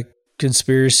crazy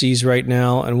conspiracies right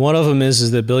now. And one of them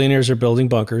is that billionaires are building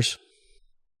bunkers.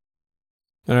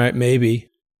 All right, maybe.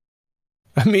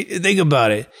 I mean, think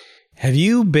about it. Have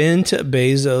you been to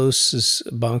Bezos'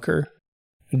 bunker?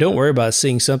 Don't worry about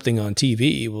seeing something on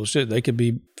TV. Well, shit, they could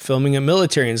be filming a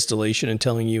military installation and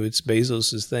telling you it's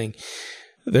Bezos' thing.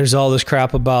 There's all this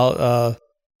crap about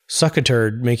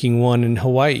Succaturd making one in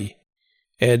Hawaii.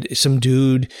 And some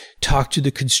dude talked to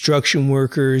the construction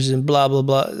workers and blah, blah,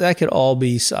 blah. That could all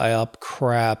be psyop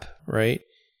crap, right?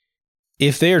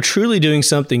 If they are truly doing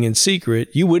something in secret,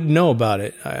 you wouldn't know about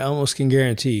it. I almost can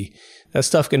guarantee. That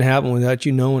stuff can happen without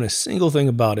you knowing a single thing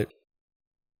about it.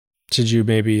 Did you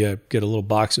maybe get a little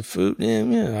box of food?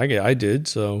 Yeah, I did.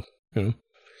 So,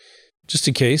 just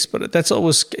in case. But that's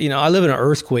always, I live in an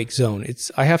earthquake zone.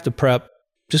 I have to prep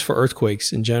just for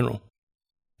earthquakes in general.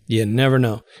 You never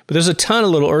know. But there's a ton of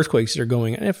little earthquakes that are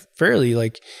going, fairly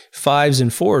like 5s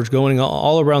and 4s going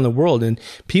all around the world. And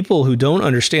people who don't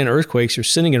understand earthquakes are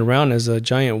sending it around as a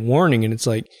giant warning. And it's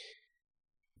like,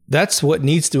 that's what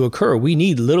needs to occur. We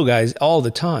need little guys all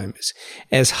the time.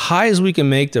 As high as we can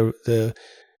make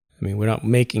we're not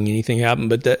making anything happen,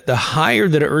 but the higher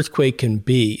that an earthquake can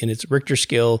be in its Richter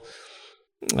scale,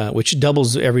 which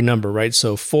doubles every number, right?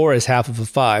 So 4 is half of a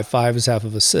 5, 5 is half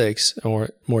of a 6, or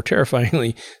more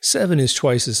terrifyingly, 7 is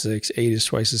twice as 6, 8 is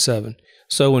twice as 7.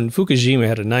 So when Fukushima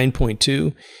had a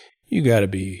 9.2, you got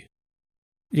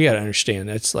to understand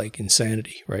that's like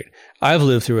insanity, right? I've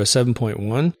lived through a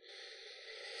 7.1,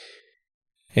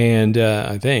 and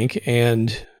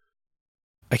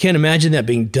I can't imagine that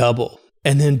being double.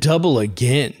 And then double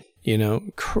again,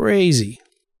 crazy.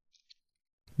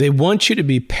 They want you to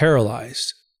be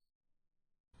paralyzed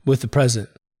with the present.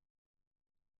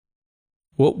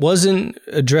 What wasn't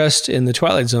addressed in the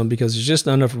Twilight Zone, because there's just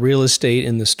not enough real estate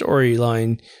in the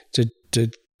storyline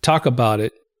to talk about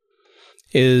it,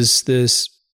 is this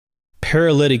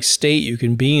paralytic state you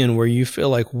can be in where you feel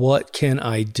like, what can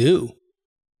I do?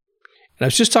 And I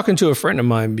was just talking to a friend of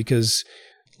mine, because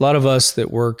a lot of us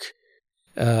that work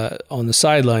on the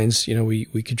sidelines,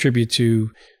 we contribute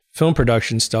to film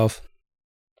production stuff.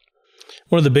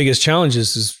 One of the biggest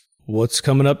challenges is what's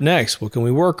coming up next? What can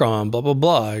we work on? Blah, blah,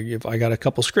 blah. If I got a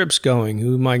couple scripts going,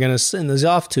 who am I going to send this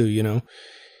off to,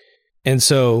 And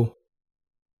so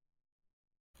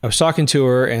I was talking to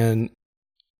her, and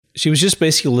she was just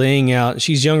basically laying out,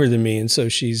 she's younger than me. And so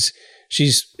she's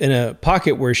in a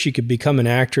pocket where she could become an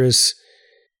actress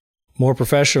more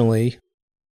professionally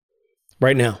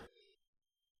right now.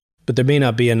 But there may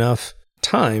not be enough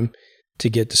time to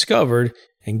get discovered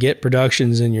and get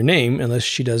productions in your name unless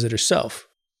she does it herself.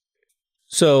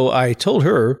 So I told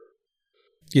her,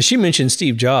 she mentioned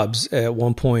Steve Jobs at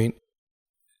one point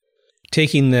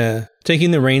taking the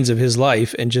reins of his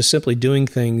life and just simply doing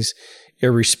things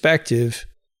irrespective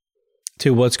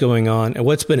to what's going on and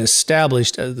what's been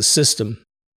established as the system.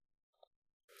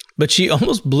 But she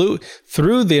almost blew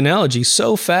through the analogy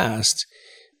so fast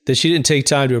that she didn't take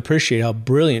time to appreciate how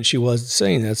brilliant she was at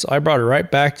saying that. So I brought her right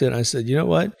back to it, and I said, you know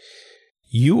what?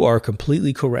 You are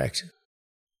completely correct.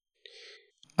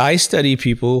 I study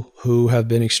people who have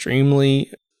been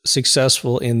extremely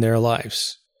successful in their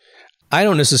lives. I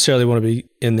don't necessarily want to be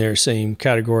in their same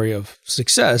category of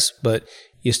success, but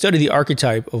you study the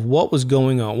archetype of what was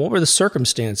going on. What were the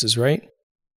circumstances, right?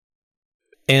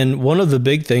 And one of the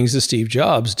big things that Steve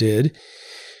Jobs did,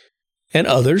 and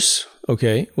others,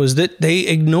 was that they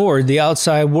ignored the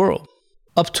outside world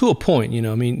up to a point.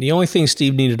 The only thing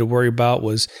Steve needed to worry about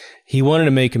was he wanted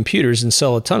to make computers and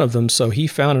sell a ton of them. So he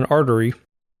found an artery,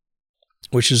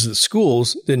 which is the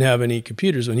schools didn't have any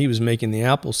computers when he was making the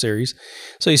Apple series.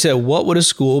 So he said, what would a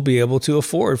school be able to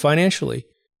afford financially?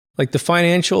 Like the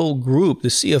financial group, the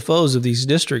CFOs of these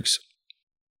districts.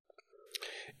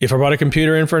 If I brought a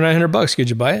computer in for $900, could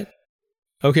you buy it?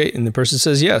 Okay. And the person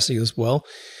says yes. He goes, well,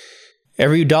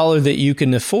 every dollar that you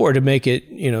can afford to make it,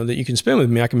 that you can spend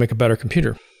with me, I can make a better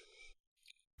computer.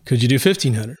 Could you do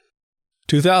 $1,500,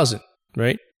 $2,000,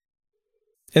 right?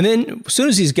 And then as soon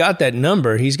as he's got that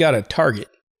number, he's got a target.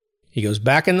 He goes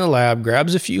back in the lab,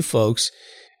 grabs a few folks,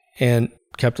 and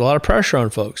kept a lot of pressure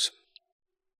on folks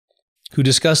who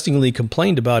disgustingly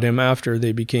complained about him after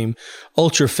they became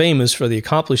ultra famous for the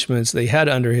accomplishments they had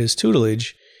under his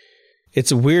tutelage.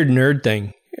 It's a weird nerd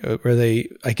thing where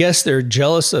I guess they're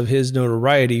jealous of his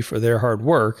notoriety for their hard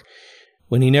work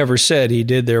when he never said he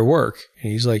did their work.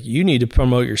 And he's like, you need to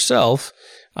promote yourself.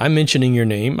 I'm mentioning your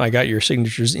name. I got your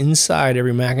signatures inside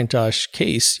every Macintosh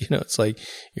case. It's like,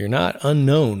 you're not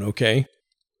unknown, okay?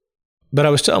 But I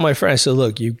was telling my friend, I said,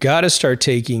 look, you got to start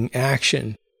taking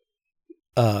action.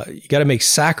 You got to make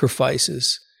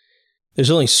sacrifices. There's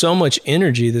only so much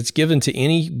energy that's given to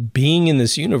any being in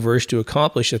this universe to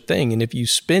accomplish a thing. And if you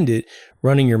spend it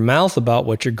running your mouth about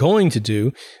what you're going to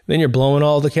do, then you're blowing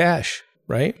all the cash,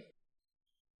 right?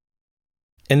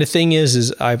 And the thing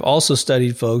is I've also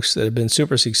studied folks that have been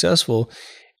super successful,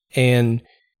 and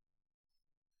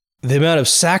the amount of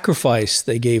sacrifice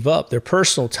they gave up, their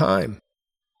personal time.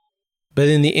 But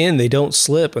in the end, they don't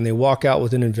slip and they walk out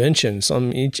with an invention,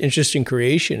 some interesting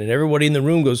creation. And everybody in the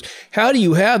room goes, how do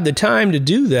you have the time to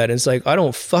do that? And it's like, I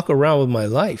don't fuck around with my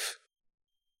life.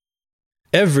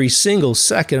 Every single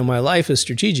second of my life is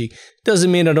strategic.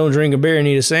 Doesn't mean I don't drink a beer and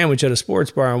eat a sandwich at a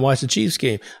sports bar and watch the Chiefs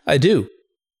game. I do.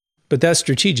 But that's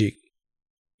strategic.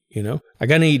 I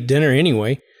got to eat dinner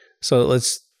anyway. So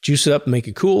let's juice it up and make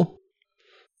it cool.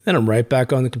 Then I'm right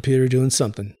back on the computer doing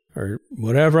something or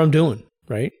whatever I'm doing,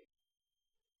 right?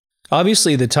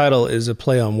 Obviously, the title is a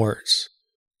play on words.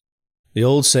 The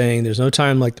old saying, there's no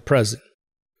time like the present.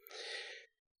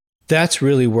 That's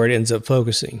really where it ends up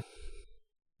focusing.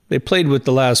 They played with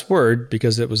the last word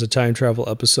because it was a time travel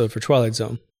episode for Twilight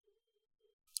Zone.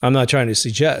 I'm not trying to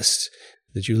suggest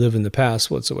that you live in the past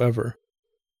whatsoever.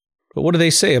 But what do they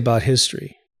say about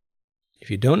history? If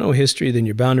you don't know history, then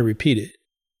you're bound to repeat it.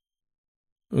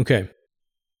 Okay.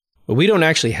 But we don't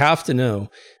actually have to know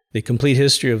the complete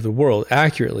history of the world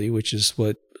accurately, which is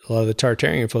what a lot of the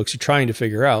Tartarian folks are trying to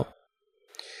figure out,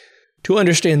 to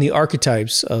understand the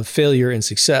archetypes of failure and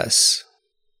success,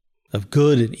 of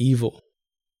good and evil.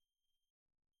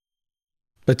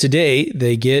 But today,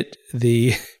 they get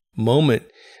the moment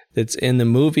that's in the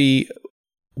movie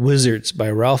Wizards by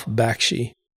Ralph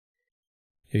Bakshi.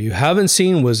 If you haven't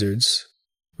seen Wizards,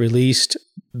 released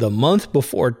the month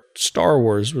before Star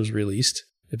Wars was released,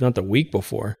 if not the week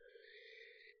before,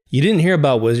 You didn't hear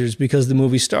about wizards because the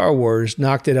movie Star Wars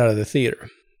knocked it out of the theater.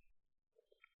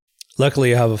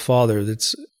 Luckily, I have a father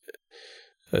that's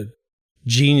a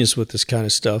genius with this kind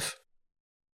of stuff.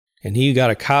 And he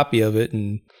got a copy of it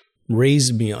and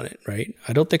raised me on it, right?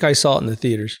 I don't think I saw it in the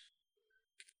theaters.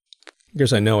 I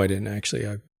guess I know I didn't, actually.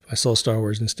 I saw Star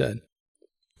Wars instead.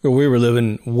 We were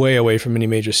living way away from any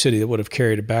major city that would have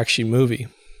carried a backseat movie.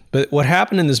 But what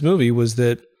happened in this movie was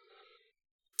that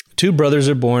two brothers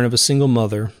are born of a single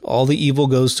mother. All the evil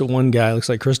goes to one guy, looks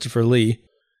like Christopher Lee,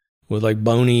 with like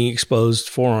bony, exposed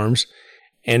forearms.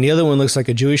 And the other one looks like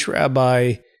a Jewish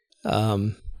rabbi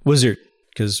wizard,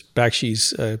 because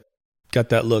Bakshi's got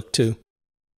that look too.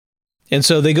 And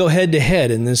so they go head to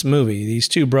head in this movie. These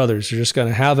two brothers are just going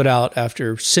to have it out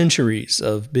after centuries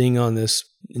of being on this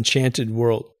enchanted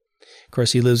world. Of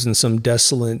course, he lives in some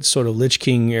desolate sort of Lich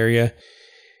King area.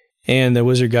 And the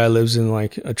wizard guy lives in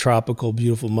like a tropical,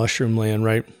 beautiful mushroom land,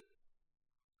 right?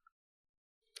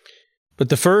 But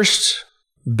the first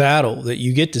battle that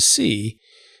you get to see,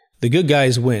 the good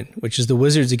guys win, which is the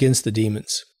wizards against the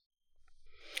demons.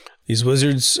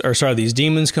 These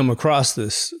demons come across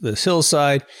this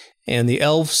hillside, and the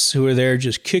elves who are there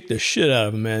just kick the shit out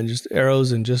of them, man. Just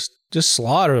arrows and just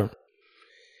slaughter them.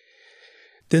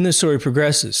 Then the story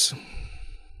progresses.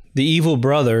 The evil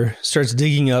brother starts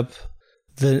digging up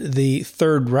the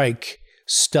Third Reich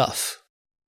stuff.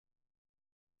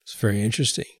 It's very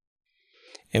interesting.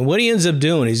 And what he ends up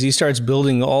doing is he starts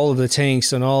building all of the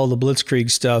tanks and all the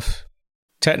Blitzkrieg stuff,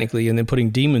 technically, and then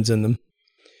putting demons in them.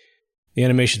 The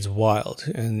animation's wild.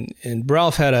 And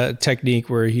Ralph had a technique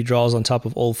where he draws on top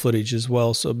of old footage as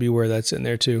well, so beware that's in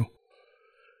there too.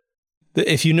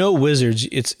 If you know wizards,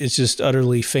 it's just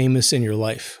utterly famous in your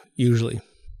life, usually.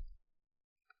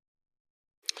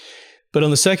 But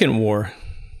on the Second War,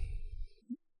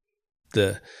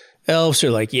 the elves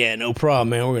are like, yeah, no problem,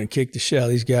 man. We're going to kick the shit out of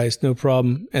these guys, no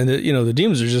problem. And the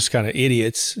demons are just kind of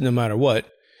idiots no matter what.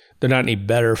 They're not any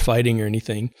better fighting or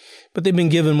anything. But they've been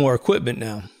given more equipment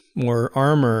now. More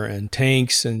armor and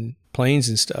tanks and planes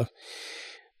and stuff.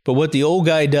 But what the old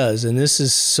guy does, and this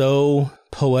is so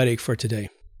poetic for today,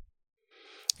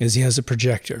 is he has a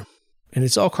projector. And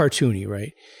it's all cartoony,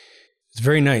 right? It's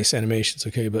very nice animations,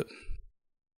 okay? But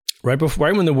right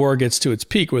when the war gets to its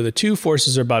peak, where the two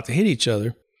forces are about to hit each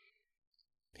other,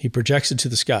 he projects it to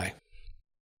the sky.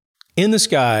 In the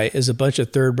sky is a bunch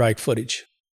of Third Reich footage.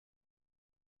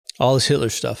 All this Hitler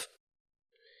stuff.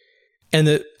 And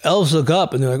the elves look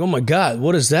up and they're like, oh my God,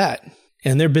 what is that?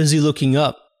 And they're busy looking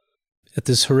up at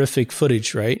this horrific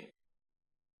footage, right?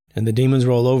 And the demons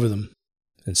roll over them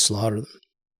and slaughter them.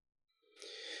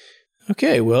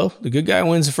 Okay, well, the good guy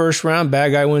wins the first round,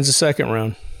 bad guy wins the second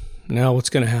round. Now what's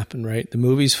going to happen, right? The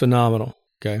movie's phenomenal,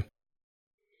 okay?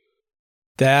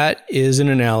 That is an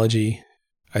analogy,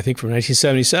 I think from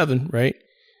 1977, right?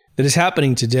 That is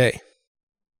happening today.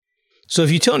 So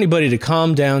if you tell anybody to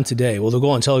calm down today, well, they'll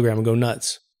go on Telegram and go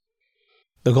nuts.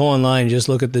 They'll go online and just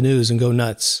look at the news and go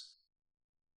nuts.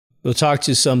 They'll talk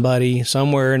to somebody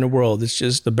somewhere in the world. It's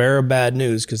just the bearer of bad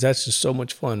news because that's just so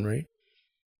much fun, right?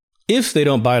 If they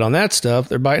don't bite on that stuff,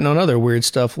 they're biting on other weird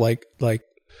stuff like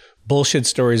bullshit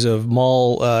stories of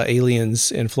mall aliens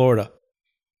in Florida.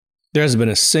 There hasn't been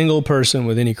a single person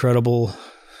with any credible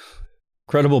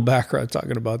background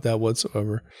talking about that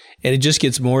whatsoever. And it just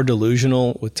gets more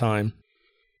delusional with time.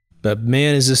 But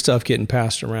man, is this stuff getting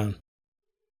passed around.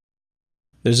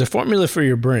 There's a formula for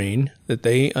your brain that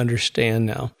they understand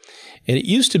now. And it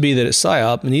used to be that a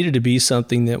PSYOP needed to be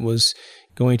something that was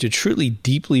going to truly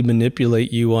deeply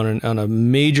manipulate you on a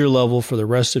major level for the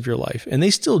rest of your life. And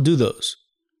they still do those.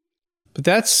 But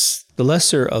that's the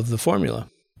lesser of the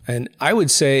formula. And I would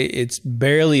say it's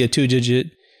barely a 2-digit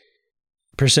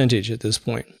percentage at this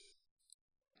point.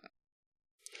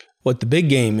 What the big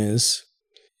game is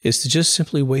to just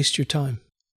simply waste your time.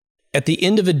 At the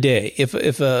end of a day,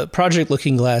 if a Project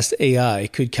Looking Glass AI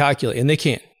could calculate, and they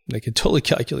can totally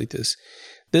calculate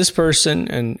this person,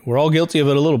 and we're all guilty of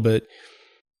it a little bit,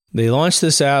 they launched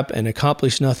this app and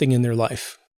accomplished nothing in their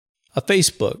life. A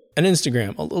Facebook, an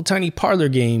Instagram, a little tiny parlor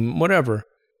game, whatever.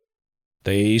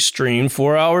 They streamed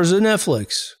 4 hours of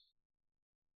Netflix.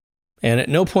 And at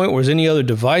no point was any other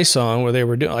device on where they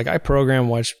were doing, like I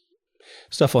watch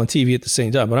stuff on TV at the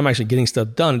same time, but I'm actually getting stuff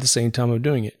done at the same time I'm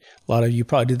doing it. A lot of you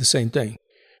probably do the same thing.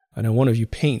 I know one of you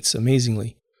paints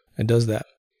amazingly and does that.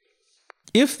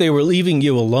 If they were leaving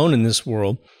you alone in this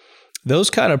world, those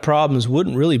kind of problems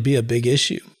wouldn't really be a big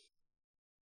issue.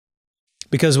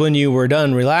 Because when you were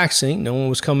done relaxing, no one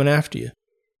was coming after you.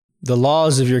 The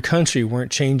laws of your country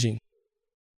weren't changing.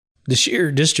 The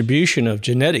sheer distribution of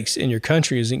genetics in your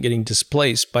country isn't getting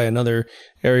displaced by another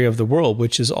area of the world,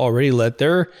 which has already let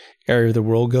their area of the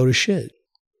world go to shit.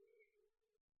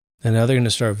 And now they're going to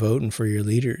start voting for your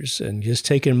leaders and just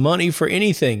taking money for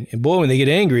anything. And boy, when they get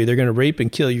angry, they're going to rape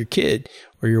and kill your kid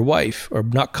or your wife or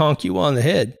not conk you on the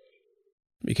head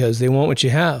because they want what you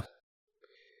have.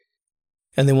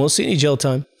 And they won't see any jail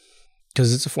time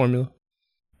because it's a formula,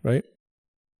 right?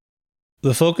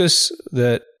 The focus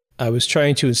that I was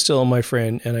trying to instill in my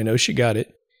friend, and I know she got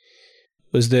it,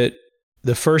 was that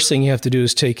the first thing you have to do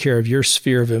is take care of your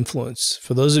sphere of influence.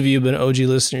 For those of you who've been OG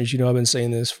listeners, you know I've been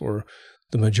saying this for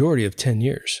the majority of 10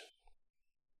 years.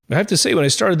 I have to say, when I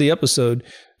started the episode,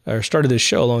 or started this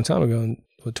show a long time ago in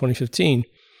 2015,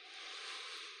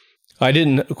 I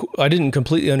didn't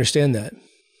completely understand that.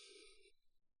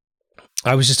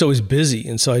 I was just always busy,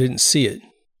 and so I didn't see it.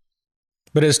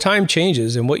 But as time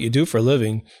changes and what you do for a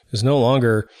living is no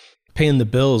longer paying the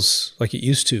bills like it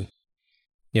used to.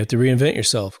 You have to reinvent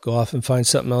yourself, go off and find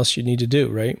something else you need to do,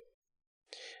 right?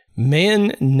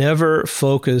 Man never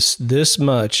focused this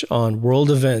much on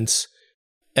world events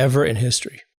ever in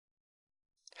history.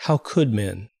 How could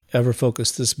man ever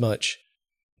focus this much?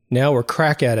 Now we're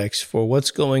crack addicts for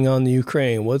what's going on in the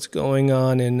Ukraine, what's going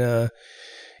on in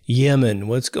Yemen,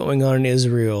 what's going on in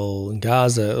Israel and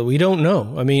Gaza. We don't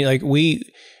know. I mean, like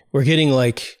we're getting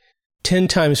like 10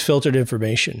 times filtered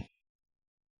information,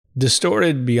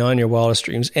 distorted beyond your wildest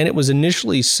dreams. And it was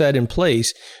initially set in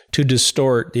place to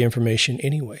distort the information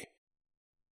anyway.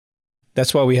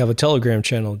 That's why we have a Telegram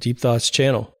channel, Deep Thoughts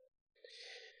channel.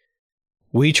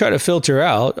 We try to filter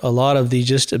out a lot of the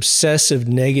just obsessive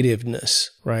negativeness,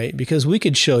 right? Because we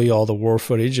could show you all the war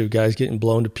footage of guys getting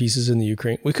blown to pieces in the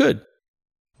Ukraine. We could.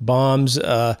 Bombs.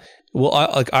 I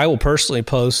will personally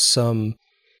post some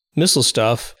missile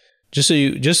stuff just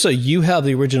so you have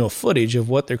the original footage of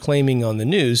what they're claiming on the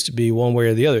news to be one way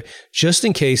or the other, just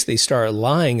in case they start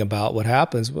lying about what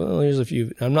happens. Well, here's a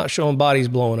few. I'm not showing bodies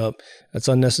blowing up. That's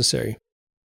unnecessary.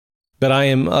 But I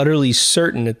am utterly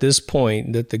certain at this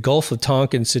point that the Gulf of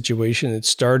Tonkin situation that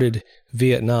started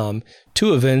Vietnam,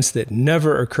 two events that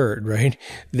never occurred, right?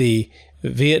 The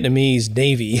Vietnamese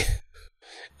Navy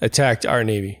attacked our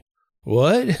Navy.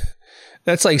 What?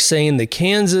 That's like saying the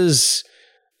Kansas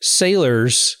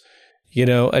sailors,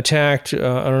 attacked,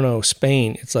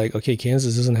 Spain. It's like, okay,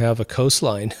 Kansas doesn't have a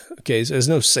coastline. Okay, so there's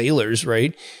no sailors,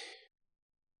 right?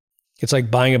 It's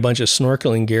like buying a bunch of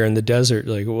snorkeling gear in the desert.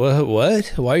 Like, what?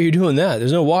 Why are you doing that?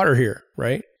 There's no water here,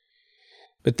 right?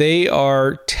 But they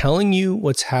are telling you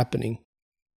what's happening.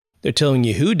 They're telling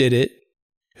you who did it,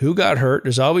 who got hurt.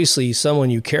 There's obviously someone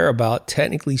you care about,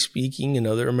 technically speaking,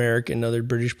 another American, another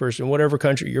British person, whatever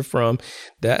country you're from,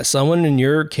 that someone in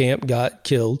your camp got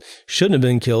killed, shouldn't have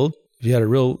been killed if you had a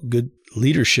real good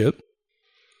leadership.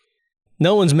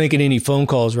 No one's making any phone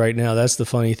calls right now. That's the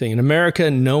funny thing. In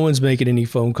America, no one's making any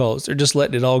phone calls. They're just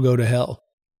letting it all go to hell.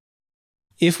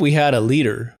 If we had a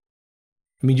leader,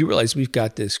 you realize we've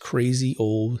got this crazy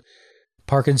old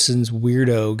Parkinson's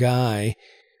weirdo guy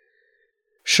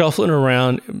shuffling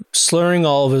around, slurring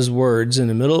all of his words in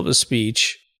the middle of a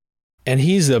speech, and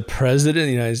he's the president of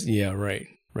the United States. Yeah, right.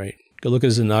 Go look at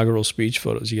his inaugural speech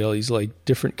photos. You got all these like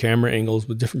different camera angles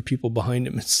with different people behind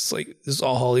him. It's like, this is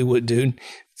all Hollywood, dude.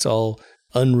 It's all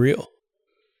unreal.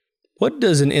 What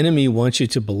does an enemy want you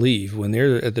to believe when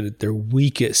they're at their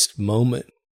weakest moment?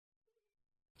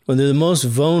 When they're the most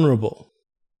vulnerable?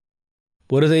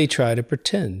 What do they try to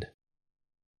pretend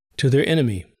to their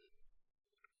enemy?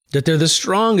 That they're the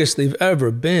strongest they've ever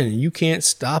been, and you can't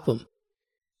stop them.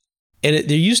 And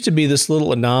there used to be this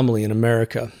little anomaly in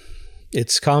America.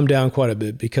 It's calmed down quite a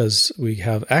bit because we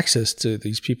have access to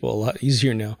these people a lot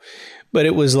easier now. But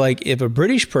it was like if a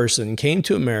British person came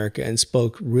to America and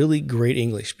spoke really great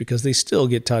English, because they still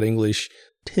get taught English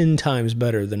 10 times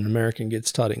better than an American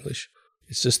gets taught English.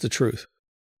 It's just the truth.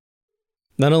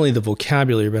 Not only the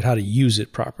vocabulary, but how to use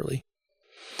it properly.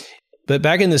 But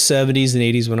back in the 70s and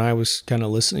 80s, when I was kind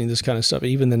of listening to this kind of stuff,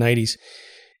 even the 90s,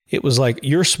 it was like,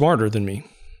 you're smarter than me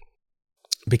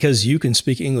because you can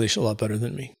speak English a lot better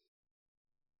than me.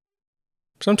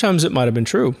 Sometimes it might have been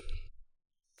true,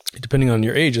 depending on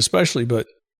your age especially, but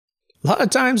a lot of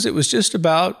times it was just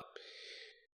about,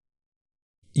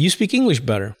 you speak English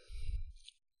better.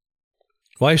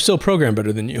 Well, I still program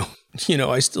better than you.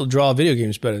 I still draw video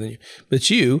games better than you. But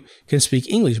you can speak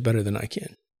English better than I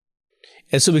can.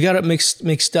 And so we got it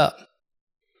mixed up.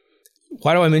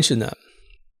 Why do I mention that?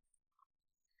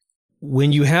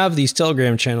 When you have these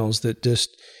Telegram channels that just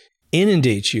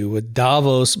inundate you with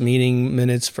Davos meeting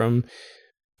minutes from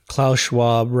Klaus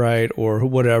Schwab, right, or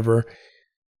whatever,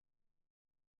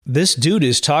 this dude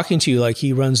is talking to you like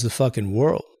he runs the fucking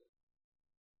world.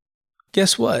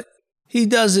 Guess what? He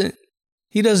doesn't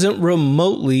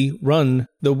remotely run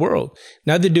the world.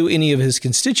 Neither do any of his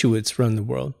constituents run the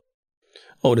world.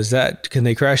 Oh, can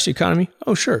they crash the economy?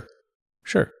 Oh, sure.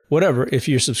 Whatever. If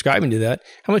you're subscribing to that,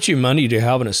 how much of your money do you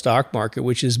have in a stock market,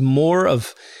 which is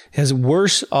has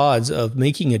worse odds of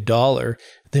making $1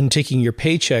 than taking your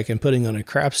paycheck and putting on a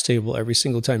craps table every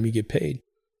single time you get paid?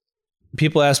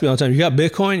 People ask me all the time, you got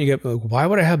Bitcoin? Why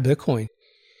would I have Bitcoin?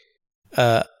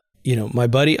 I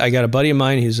got a buddy of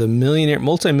mine who's a millionaire,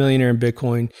 multimillionaire in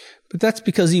Bitcoin, but that's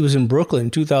because he was in Brooklyn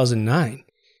in 2009.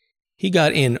 He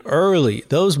got in early.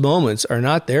 Those moments are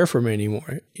not there for me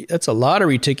anymore. That's a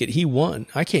lottery ticket he won.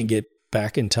 I can't get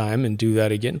back in time and do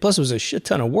that again. Plus, it was a shit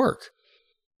ton of work.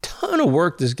 Ton of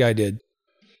work this guy did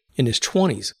in his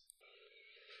 20s.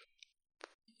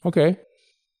 Okay.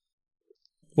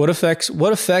 What affects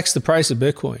the price of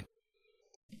Bitcoin?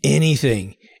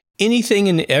 Anything. Anything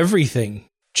and everything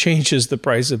changes the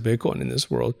price of Bitcoin in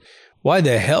this world. Why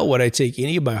the hell would I take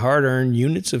any of my hard-earned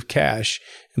units of cash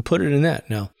and put it in that?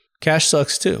 Now, cash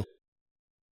sucks too.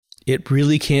 It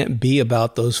really can't be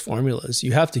about those formulas.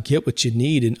 You have to get what you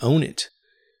need and own it.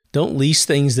 Don't lease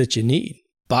things that you need.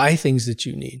 Buy things that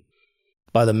you need.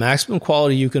 Buy the maximum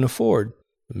quality you can afford.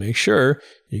 But make sure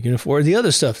you can afford the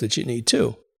other stuff that you need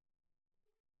too.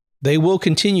 They will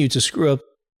continue to screw up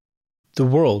the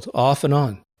world off and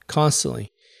on,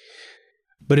 constantly.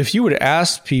 But if you were to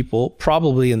ask people,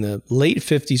 probably in the late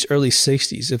 50s, early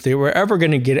 60s, if they were ever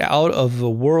going to get out of a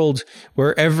world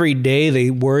where every day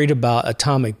they worried about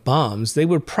atomic bombs, they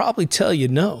would probably tell you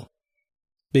no,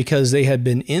 because they had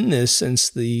been in this since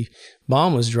the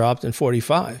bomb was dropped in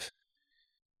 45.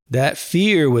 That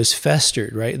fear was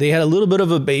festered, right? They had a little bit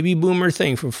of a baby boomer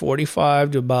thing from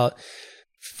 45 to about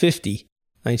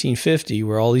 1950,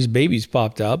 where all these babies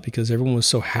popped out because everyone was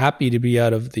so happy to be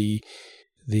out of the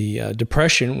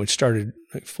Depression, which started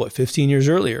 15 years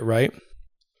earlier, right?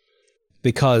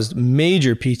 They caused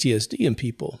major PTSD in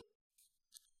people.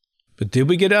 But did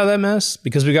we get out of that mess?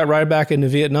 Because we got right back into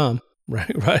Vietnam,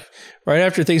 right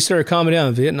after things started calming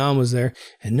down. Vietnam was there,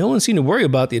 and no one seemed to worry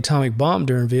about the atomic bomb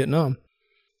during Vietnam.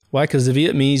 Why? Because the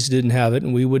Vietnamese didn't have it,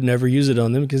 and we would never use it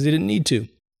on them because they didn't need to.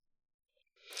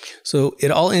 So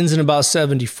it all ends in about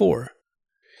 74.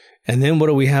 And then what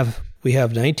do we have? We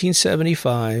have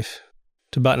 1975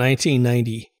 to about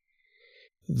 1990.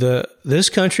 This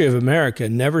country of America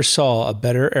never saw a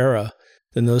better era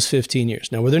than those 15 years.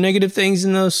 Now, were there negative things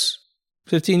in those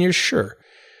 15 years? Sure.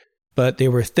 But they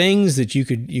were things that you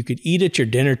could eat at your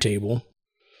dinner table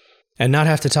and not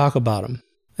have to talk about them.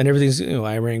 And everything's,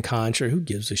 Iran-Contra, who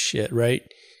gives a shit, right?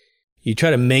 You try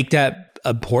to make that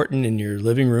important in your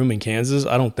living room in Kansas?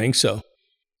 I don't think so.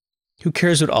 Who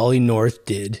cares what Ollie North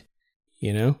did,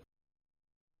 Yeah,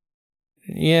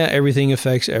 everything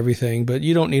affects everything, but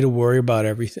you don't need to worry about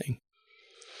everything.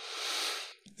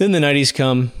 Then the 90s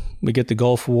come, we get the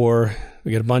Gulf War,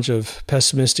 we get a bunch of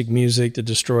pessimistic music that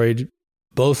destroyed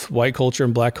both white culture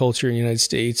and black culture in the United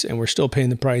States, and we're still paying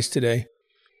the price today.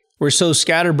 We're so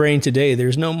scatterbrained today,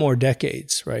 there's no more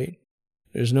decades, right?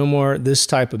 There's no more this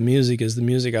type of music as the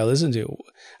music I listen to.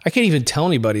 I can't even tell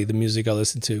anybody the music I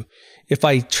listen to. If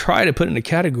I try to put it in a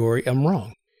category, I'm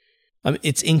wrong.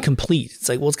 It's incomplete. It's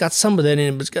like, well, it's got some of that in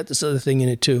it, but it's got this other thing in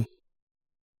it too.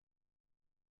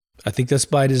 I think that's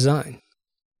by design.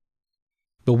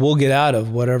 But we'll get out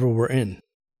of whatever we're in.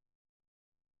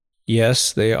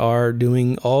 Yes, they are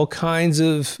doing all kinds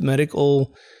of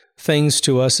medical things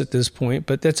to us at this point,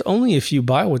 but that's only if you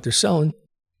buy what they're selling.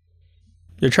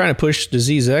 They're trying to push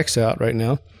disease X out right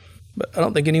now, but I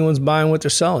don't think anyone's buying what they're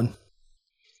selling.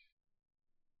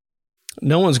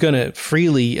 No one's going to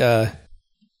freely...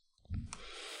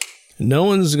 No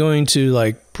one's going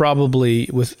to probably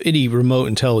with any remote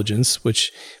intelligence,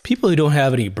 which people who don't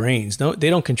have any brains,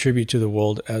 they don't contribute to the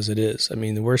world as it is. I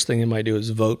mean, the worst thing they might do is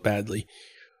vote badly,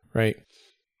 right?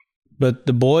 But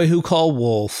the boy who called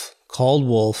wolf,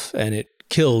 and it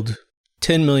killed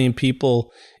 10 million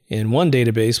people in one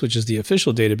database, which is the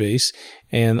official database,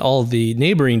 and all the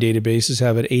neighboring databases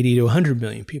have it 80 to 100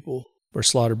 million people were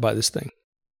slaughtered by this thing.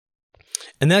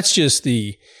 And that's just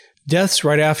the deaths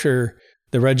right after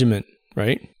the regiment,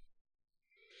 right?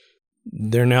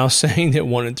 They're now saying that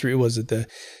 1 in 3, was it the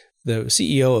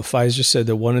CEO of Pfizer said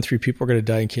that 1 in 3 people are going to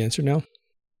die in cancer now?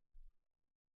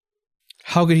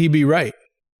 How could he be right?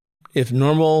 If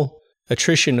normal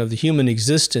attrition of the human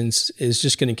existence is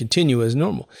just going to continue as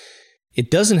normal.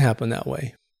 It doesn't happen that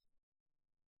way.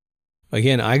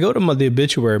 Again, I go to the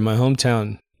obituary in my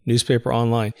hometown newspaper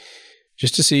online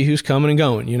just to see who's coming and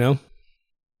going,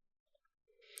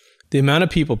 The amount of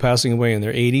people passing away in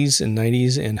their 80s and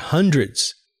 90s and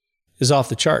hundreds is off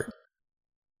the chart.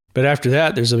 But after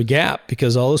that, there's a gap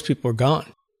because all those people are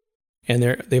gone. And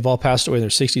they've all passed away in their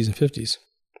 60s and 50s.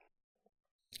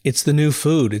 It's the new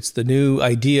food. It's the new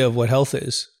idea of what health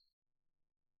is.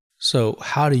 So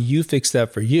how do you fix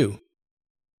that for you?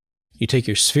 You take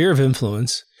your sphere of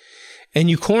influence and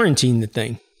you quarantine the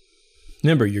thing.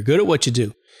 Remember, you're good at what you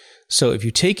do. So if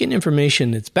you take in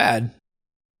information that's bad,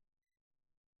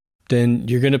 then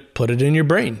you're going to put it in your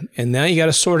brain. And now you got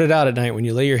to sort it out at night when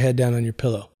you lay your head down on your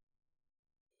pillow.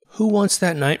 Who wants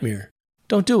that nightmare?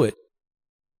 Don't do it.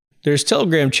 There's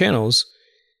Telegram channels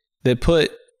that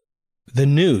put the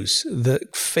news, the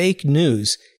fake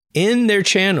news, in their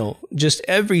channel. Just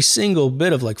every single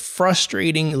bit of like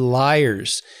frustrating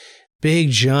liars,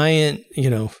 big giant,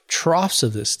 troughs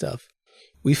of this stuff.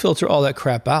 We filter all that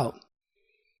crap out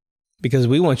because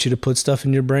we want you to put stuff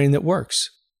in your brain that works.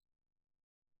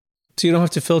 So you don't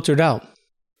have to filter it out.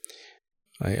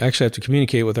 I actually have to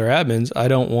communicate with our admins. I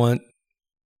don't want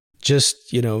just,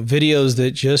 videos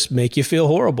that just make you feel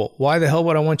horrible. Why the hell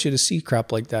would I want you to see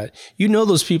crap like that? You know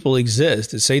those people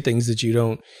exist that say things that you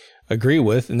don't agree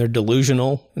with, and they're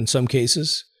delusional in some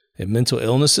cases, and mental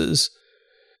illnesses.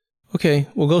 Okay,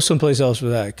 we'll go someplace else for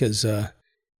that because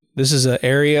this is an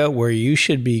area where you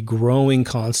should be growing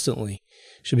constantly,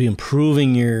 should be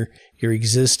improving your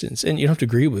existence. And you don't have to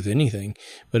agree with anything,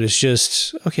 but it's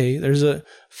just, okay, there's a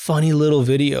funny little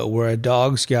video where a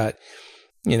dog's got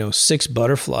 6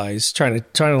 butterflies trying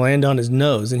to land on his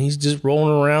nose, and he's just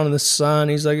rolling around in the sun.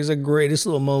 He's like, it's the greatest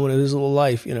little moment of his little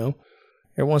life, Every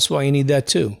once in a while you need that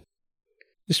too.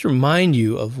 Just remind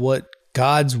you of what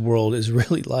God's world is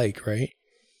really like, right?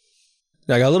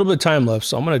 Now, I got a little bit of time left,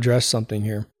 so I'm going to address something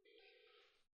here.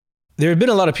 There have been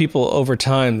a lot of people over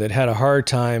time that had a hard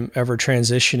time ever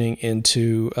transitioning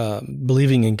into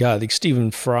believing in God. I think Stephen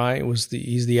Fry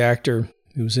he's the actor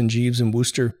who was in Jeeves and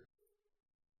Wooster.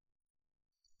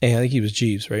 And I think he was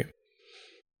Jeeves, right?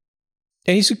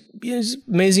 And he's an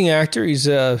amazing actor. He's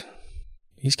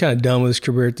kind of done with his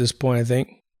career at this point, I think.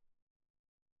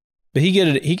 But he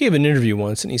gave an interview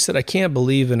once, and he said, "I can't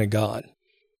believe in a God.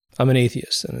 I'm an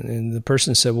atheist." And the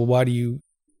person said, "Well,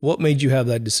 what made you have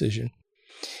that decision?"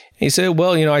 And he said,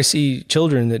 "Well, I see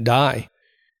children that die,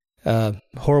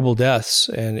 horrible deaths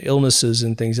and illnesses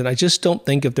and things, and I just don't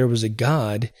think if there was a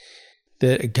God,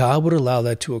 that God would allow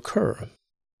that to occur."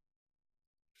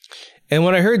 And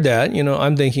when I heard that,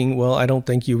 I'm thinking, well, I don't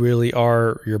think you really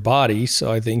are your body, so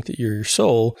I think that you're your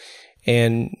soul.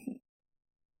 And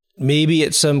maybe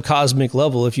at some cosmic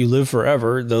level, if you live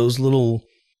forever, those little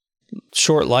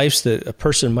short lives that a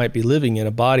person might be living in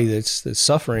a body that's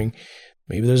suffering,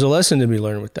 maybe there's a lesson to be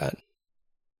learned with that.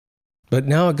 But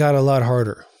now it got a lot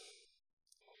harder.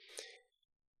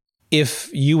 If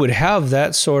you would have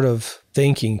that sort of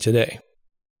thinking today,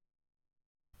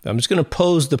 I'm just going to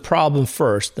pose the problem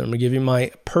first, then I'm going to give you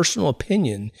my personal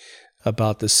opinion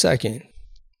about the second.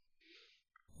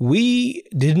 We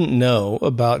didn't know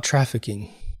about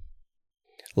trafficking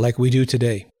like we do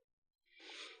today.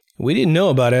 We didn't know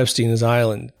about Epstein's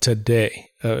Island today,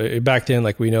 back then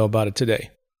like we know about it today.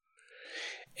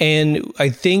 And I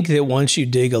think that once you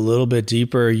dig a little bit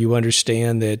deeper, you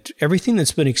understand that everything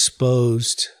that's been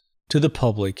exposed to the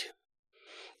public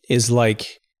is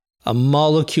like a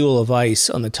molecule of ice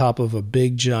on the top of a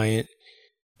big, giant,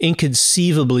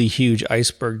 inconceivably huge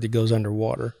iceberg that goes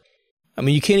underwater. I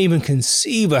mean, you can't even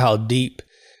conceive of how deep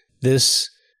this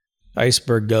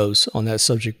iceberg goes on that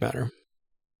subject matter.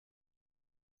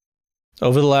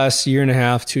 Over the last year and a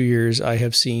half, 2 years, I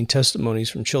have seen testimonies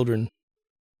from children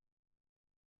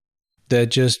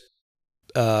that just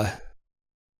utterly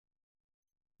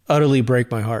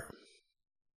break my heart.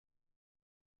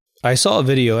 I saw a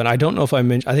video, and I don't know if I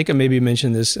think I maybe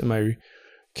mentioned this in my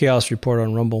Chaos Report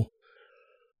on Rumble.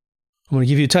 I'm going to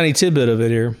give you a tiny tidbit of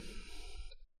it here.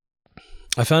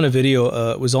 I found a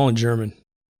video, it was all in German.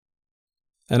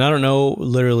 And I don't know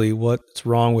literally what's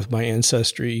wrong with my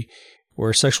ancestry,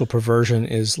 where sexual perversion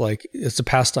is like, it's a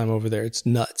pastime over there. It's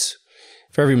nuts.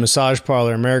 For every massage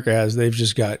parlor America has, they've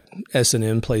just got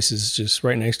S&M places just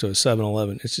right next to a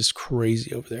 7-Eleven. It's just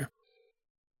crazy over there.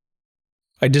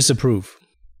 I disapprove.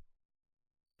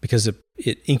 Because it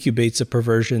incubates a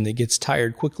perversion that gets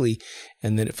tired quickly,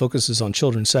 and then it focuses on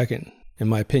children second, in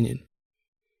my opinion.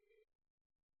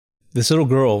 This little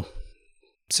girl,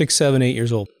 6, 7, 8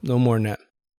 years old, no more than that.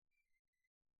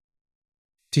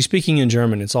 She's speaking in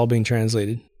German. It's all being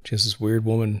translated. She has this weird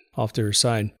woman off to her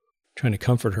side trying to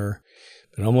comfort her,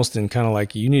 but almost in kind of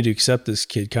like, you need to accept this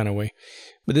kid kind of way.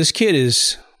 But this kid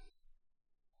is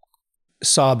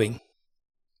sobbing,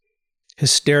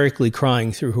 hysterically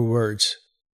crying through her words.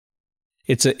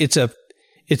 It's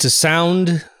a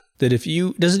sound that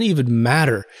it doesn't even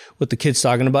matter what the kid's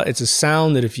talking about. It's a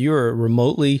sound that if you're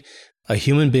remotely a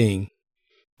human being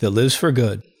that lives for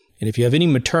good, and if you have any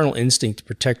maternal instinct to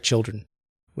protect children,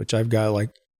 which I've got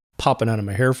like popping out of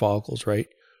my hair follicles, right?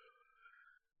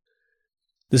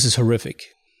 This is horrific.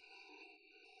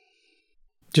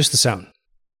 Just the sound.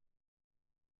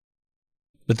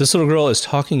 But this little girl is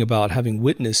talking about having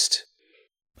witnessed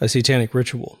a satanic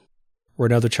ritual where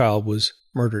another child was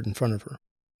murdered in front of her.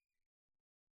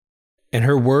 And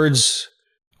her words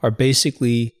are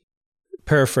basically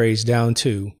paraphrased down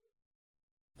to,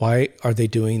 why are they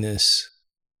doing this?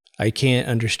 I can't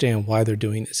understand why they're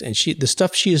doing this. And the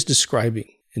stuff she is describing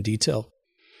in detail,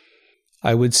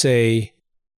 I would say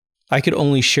I could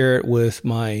only share it with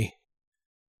my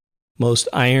most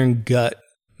iron gut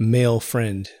male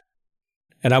friend.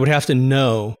 And I would have to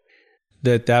know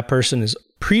that that person has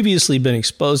previously been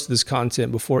exposed to this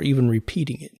content before even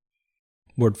repeating it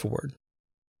word for word.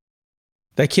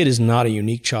 That kid is not a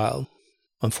unique child,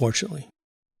 unfortunately.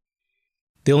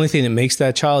 The only thing that makes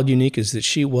that child unique is that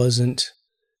she wasn't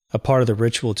a part of the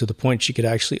ritual to the point she could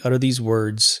actually utter these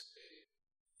words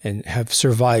and have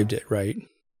survived it, right?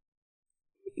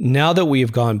 Now that we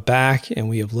have gone back and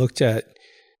we have looked at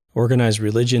organized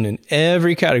religion in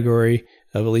every category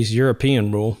of at least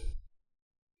European rule,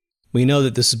 we know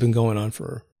that this has been going on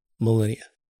for millennia.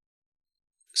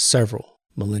 Several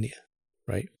millennia,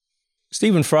 right?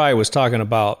 Stephen Fry was talking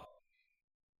about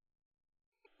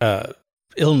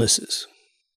illnesses.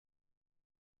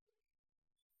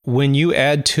 When you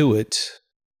add to it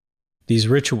these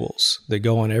rituals that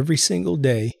go on every single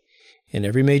day in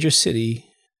every major city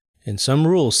and some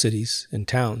rural cities and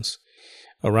towns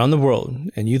around the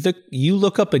world, and you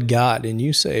look up at God and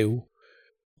you say,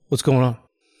 what's going on?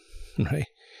 Right?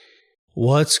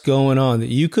 What's going on that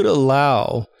you could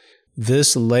allow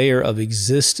this layer of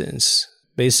existence,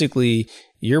 basically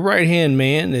your right-hand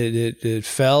man, it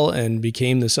fell and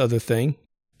became this other thing,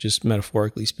 just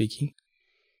metaphorically speaking.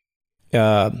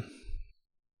 You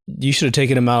should have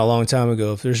taken him out a long time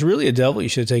ago. If there's really a devil, you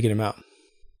should have taken him out.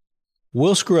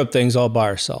 We'll screw up things all by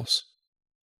ourselves.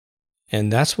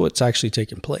 And that's what's actually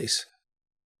taking place,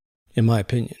 in my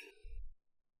opinion.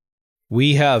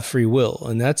 We have free will,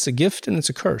 and that's a gift and it's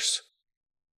a curse.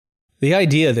 The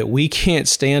idea that we can't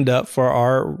stand up for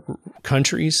our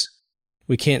countries,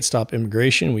 we can't stop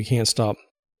immigration, we can't stop.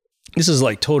 This is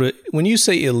like total. When you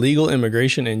say illegal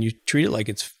immigration and you treat it like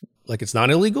it's not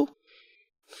illegal,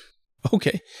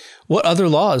 okay. What other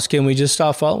laws can we just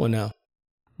stop following now?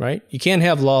 Right? You can't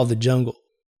have law of the jungle.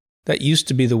 That used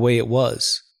to be the way it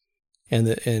was.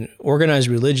 And organized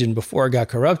religion, before it got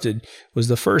corrupted, was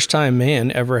the first time man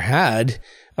ever had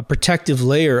a protective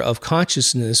layer of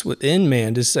consciousness within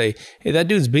man to say, hey, that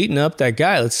dude's beating up that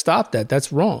guy. Let's stop that.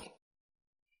 That's wrong.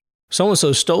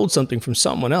 So-and-so stole something from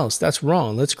someone else. That's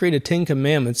wrong. Let's create a 10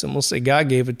 Commandments and we'll say God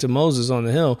gave it to Moses on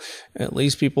the hill. At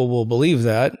least people will believe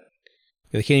that.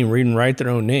 They can't even read and write their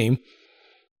own name.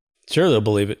 Sure, they'll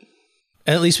believe it.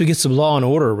 And at least we get some law and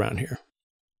order around here.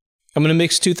 I'm going to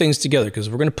mix two things together because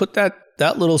we're going to put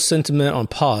that little sentiment on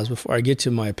pause before I get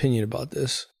to my opinion about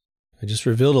this. I just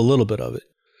revealed a little bit of it.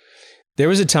 There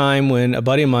was a time when a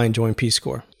buddy of mine joined Peace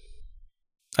Corps.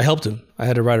 I helped him. I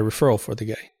had to write a referral for the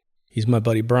guy. He's my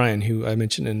buddy Brian, who I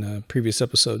mentioned in a previous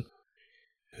episode,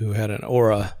 who had an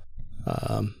aura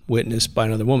witnessed by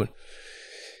another woman.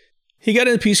 He got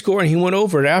into the Peace Corps and he went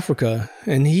over to Africa,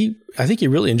 and I think he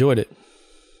really enjoyed it.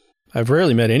 I've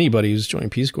rarely met anybody who's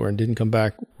joined Peace Corps and didn't come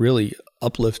back really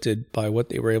uplifted by what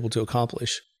they were able to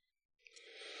accomplish.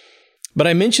 But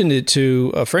I mentioned it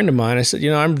to a friend of mine. I said,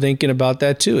 I'm thinking about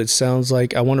that too. It sounds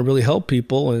like I want to really help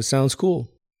people and it sounds cool.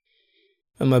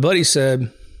 And my buddy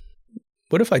said,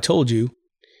 what if I told you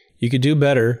you could do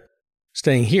better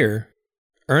staying here,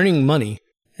 earning money,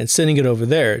 and sending it over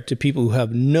there to people who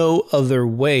have no other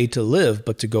way to live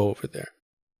but to go over there?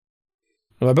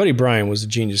 Well, my buddy Brian was a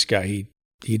genius guy.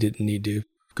 He didn't need to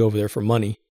go over there for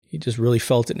money. He just really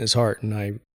felt it in his heart, and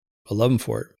I love him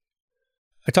for it.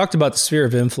 I talked about the sphere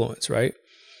of influence, right?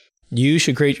 You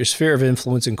should create your sphere of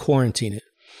influence and quarantine it.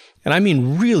 And I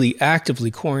mean really actively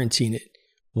quarantine it.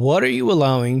 What are you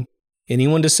allowing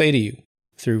anyone to say to you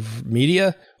through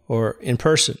media or in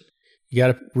person? You got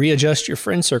to readjust your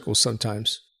friend circles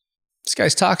sometimes. This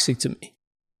guy's toxic to me.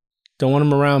 Don't want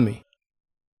him around me.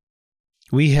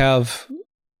 We have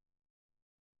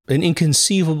an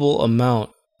inconceivable amount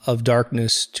of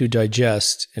darkness to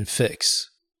digest and fix.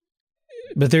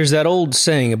 But there's that old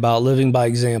saying about living by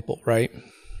example, right?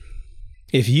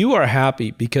 If you are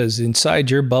happy because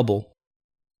inside your bubble,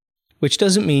 which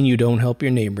doesn't mean you don't help your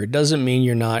neighbor. It doesn't mean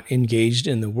you're not engaged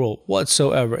in the world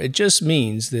whatsoever. It just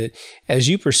means that as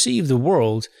you perceive the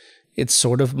world, it's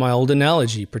sort of my old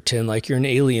analogy. Pretend like you're an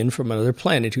alien from another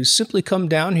planet who's simply come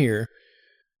down here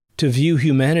to view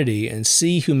humanity and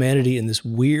see humanity in this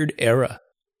weird era.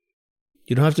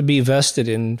 You don't have to be vested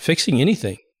in fixing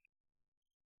anything.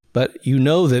 But you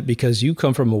know that because you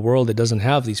come from a world that doesn't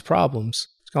have these problems,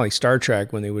 it's kind of like Star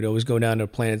Trek when they would always go down to a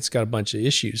planet that's got a bunch of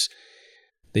issues.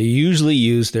 They usually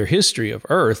use their history of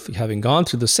Earth, having gone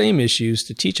through the same issues,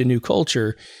 to teach a new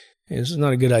culture. And this is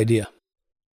not a good idea.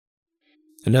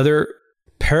 Another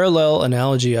parallel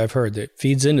analogy I've heard that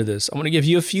feeds into this, I'm going to give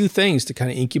you a few things to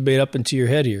kind of incubate up into your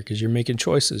head here because you're making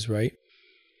choices, right?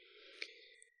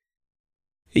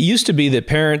 It used to be that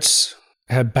parents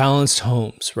had balanced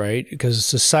homes, right? Because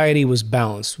society was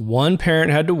balanced. One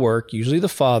parent had to work, usually the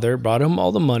father, brought home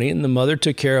all the money, and the mother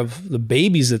took care of the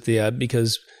babies that they had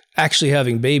because actually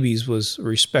having babies was a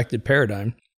respected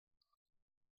paradigm.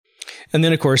 And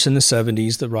then, of course, in the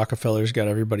 70s, the Rockefellers got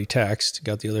everybody taxed,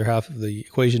 got the other half of the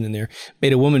equation in there,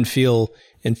 made a woman feel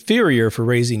inferior for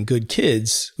raising good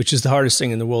kids, which is the hardest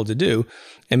thing in the world to do,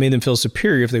 and made them feel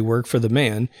superior if they worked for the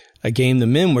man, a game the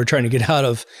men were trying to get out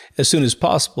of as soon as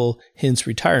possible, hence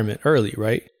retirement early,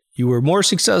 right? You were more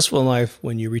successful in life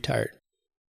when you retired.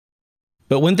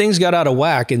 But when things got out of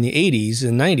whack in the 80s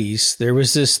and 90s, there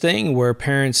was this thing where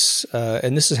parents,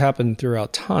 and this has happened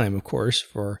throughout time, of course,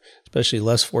 for especially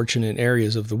less fortunate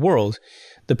areas of the world,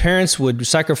 the parents would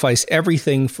sacrifice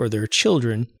everything for their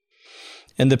children.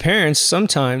 And the parents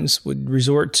sometimes would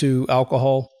resort to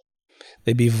alcohol.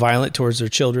 They'd be violent towards their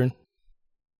children.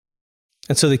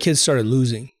 And so the kids started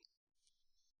losing.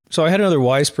 So I had another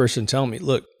wise person tell me,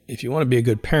 look, if you want to be a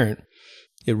good parent,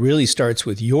 it really starts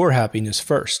with your happiness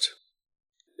first.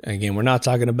 Again, we're not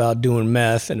talking about doing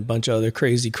meth and a bunch of other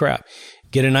crazy crap.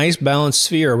 Get a nice balanced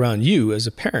sphere around you as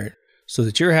a parent so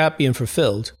that you're happy and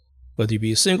fulfilled, whether you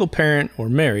be a single parent or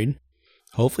married.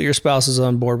 Hopefully your spouse is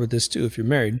on board with this too if you're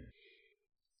married.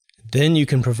 Then you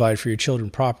can provide for your children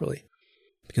properly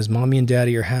because mommy and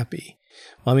daddy are happy.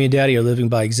 Mommy and daddy are living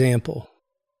by example.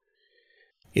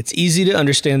 It's easy to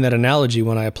understand that analogy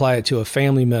when I apply it to a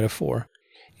family metaphor.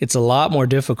 It's a lot more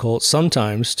difficult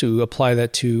sometimes to apply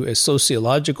that to a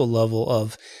sociological level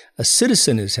of a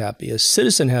citizen is happy. A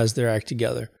citizen has their act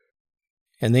together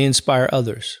and they inspire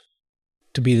others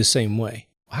to be the same way.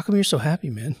 How come you're so happy,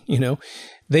 man? You know,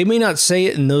 they may not say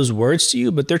it in those words to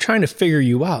you, but they're trying to figure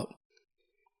you out.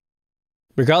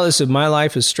 Regardless if my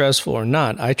life is stressful or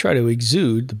not, I try to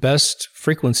exude the best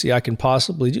frequency I can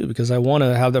possibly do because I want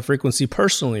to have that frequency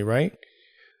personally, right?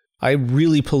 I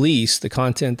really police the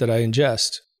content that I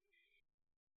ingest.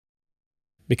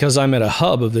 Because I'm at a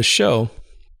hub of this show,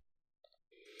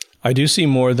 I do see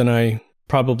more than I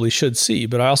probably should see,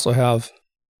 but I also have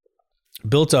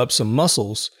built up some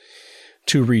muscles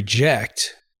to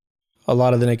reject a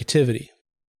lot of the negativity,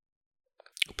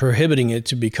 prohibiting it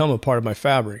to become a part of my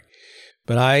fabric.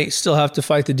 But I still have to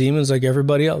fight the demons like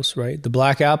everybody else, right? The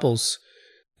black apples.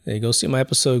 There you go, see my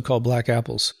episode called Black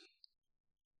Apples.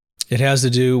 It has to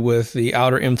do with the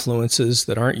outer influences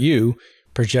that aren't you,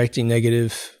 projecting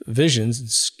negative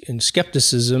visions and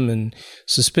skepticism and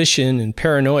suspicion and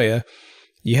paranoia.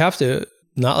 You have to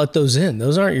not let those in.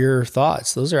 Those aren't your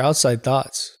thoughts. Those are outside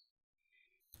thoughts.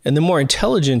 And the more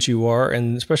intelligent you are,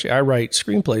 and especially I write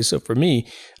screenplays, so for me,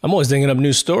 I'm always thinking up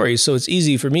new stories, so it's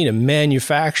easy for me to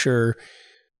manufacture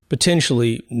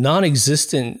potentially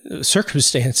non-existent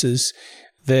circumstances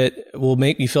that will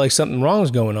make me feel like something wrong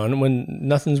is going on when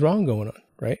nothing's wrong going on,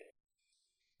 right?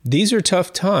 These are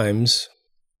tough times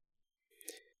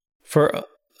for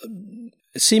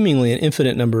seemingly an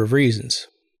infinite number of reasons.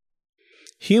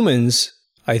 Humans,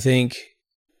 I think,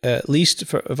 at least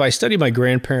if I study my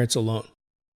grandparents alone,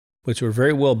 which were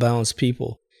very well-balanced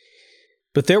people,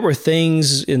 but there were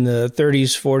things in the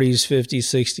 30s, 40s, 50s,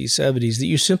 60s, 70s that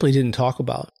you simply didn't talk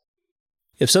about.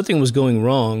 If something was going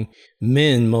wrong,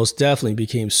 men most definitely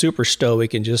became super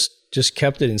stoic and just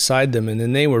kept it inside them, and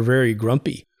then they were very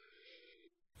grumpy.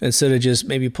 Instead of just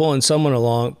maybe pulling someone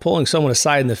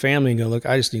aside in the family and going, look,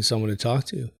 I just need someone to talk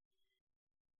to.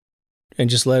 And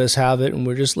just let us have it, and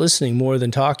we're just listening more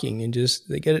than talking, and just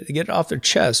they get it off their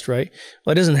chest, right?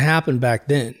 Well, it doesn't happen back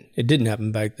then. It didn't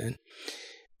happen back then.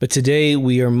 But today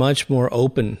we are much more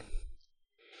open.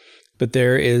 But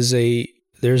there's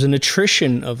an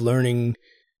attrition of learning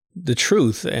the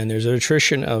truth, and there's an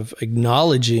attrition of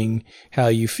acknowledging how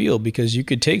you feel, because you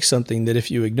could take something that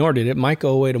if you ignored it, it might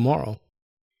go away tomorrow.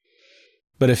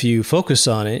 But if you focus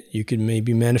on it, you can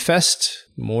maybe manifest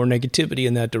more negativity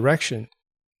in that direction.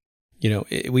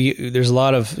 There's a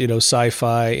lot of,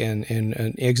 sci-fi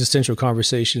and existential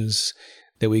conversations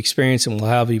that we experience and we'll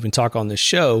have even talk on this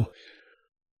show.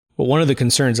 But one of the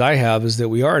concerns I have is that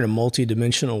we are in a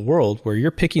multi-dimensional world where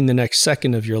you're picking the next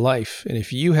second of your life. And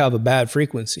if you have a bad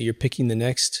frequency, you're picking the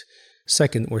next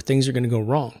second where things are going to go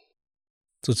wrong.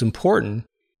 So it's important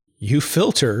you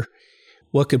filter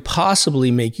what could possibly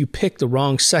make you pick the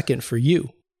wrong second for you.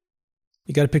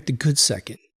 You got to pick the good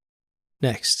second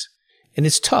next. And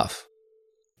it's tough.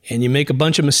 And you make a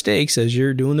bunch of mistakes as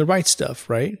you're doing the right stuff,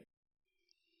 right?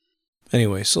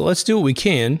 Anyway, so let's do what we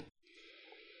can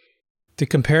to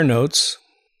compare notes.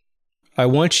 I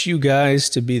want you guys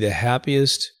to be the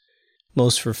happiest,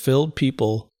 most fulfilled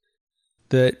people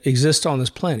that exist on this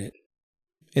planet.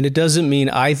 And it doesn't mean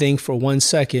I think for 1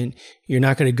 second you're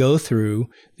not going to go through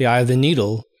the eye of the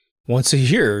needle once a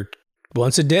year,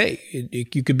 once a day.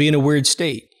 You could be in a weird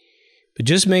state. But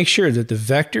just make sure that the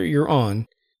vector you're on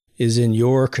is in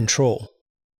your control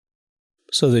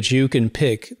so that you can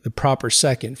pick the proper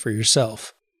second for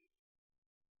yourself.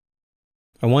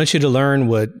 I want you to learn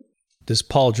what this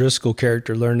Paul Driscoll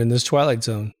character learned in this Twilight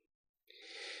Zone.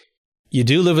 You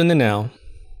do live in the now,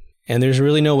 and there's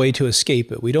really no way to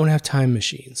escape it. We don't have time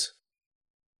machines.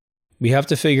 We have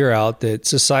to figure out that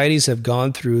societies have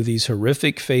gone through these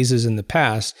horrific phases in the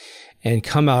past and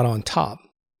come out on top.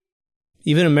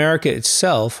 Even America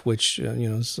itself, which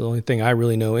is the only thing I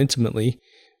really know intimately.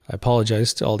 I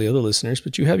apologize to all the other listeners,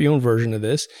 but you have your own version of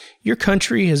this. Your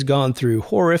country has gone through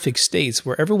horrific states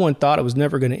where everyone thought it was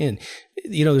never going to end.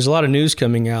 There's a lot of news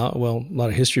coming out, a lot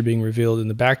of history being revealed in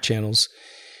the back channels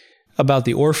about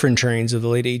the orphan trains of the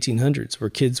late 1800s, where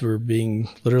kids were being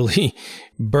literally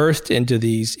birthed into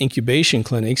these incubation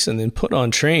clinics and then put on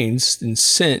trains and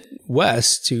sent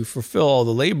west to fulfill all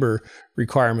the labor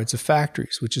requirements of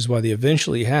factories, which is why they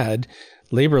eventually had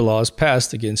labor laws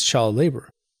passed against child labor.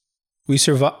 We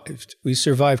survived. We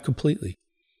survived completely.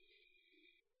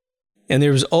 And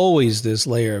there was always this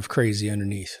layer of crazy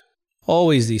underneath.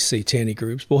 Always these satanic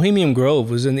groups. Bohemian Grove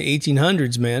was in the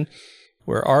 1800s, man,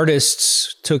 where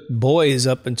artists took boys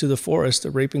up into the forest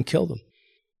to rape and kill them.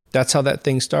 That's how that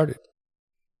thing started.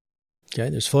 Okay,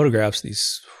 there's photographs.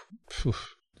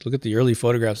 Look at the early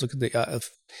photographs. Look at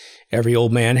every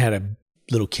old man had a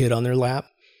little kid on their lap,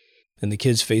 and the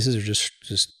kids' faces are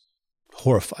just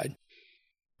horrified,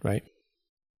 right?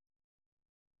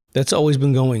 That's always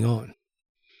been going on.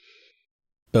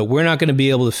 But we're not going to be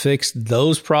able to fix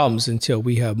those problems until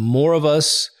we have more of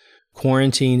us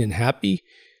quarantined and happy,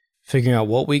 figuring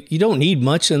out you don't need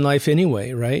much in life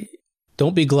anyway, right?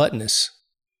 Don't be gluttonous.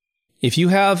 If you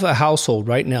have a household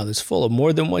right now that's full of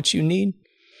more than what you need,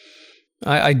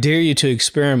 I dare you to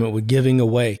experiment with giving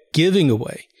away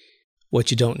what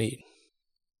you don't need.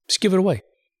 Just give it away.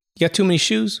 You got too many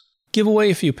shoes? Give away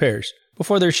a few pairs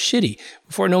before they're shitty,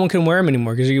 before no one can wear them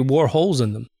anymore because you wore holes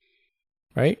in them,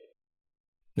 right?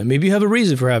 Now, maybe you have a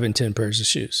reason for having 10 pairs of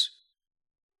shoes.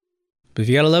 But if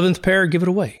you got 11th pair, give it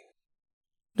away.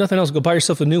 Nothing else, go buy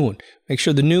yourself a new one. Make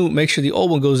sure the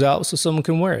old one goes out so someone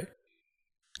can wear it.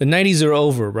 The 90s are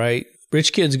over, right?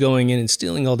 Rich kids going in and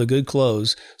stealing all the good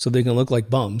clothes so they can look like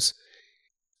bums,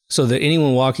 so that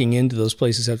anyone walking into those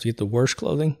places have to get the worst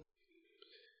clothing.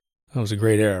 That was a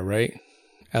great era, right?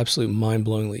 Absolutely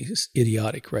mind-blowingly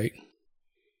idiotic, right?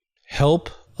 Help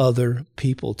other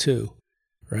people too,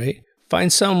 right?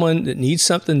 Find someone that needs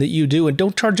something that you do and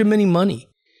don't charge them any money.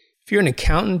 If you're an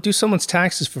accountant, do someone's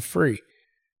taxes for free.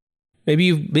 Maybe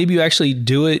you actually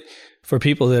do it for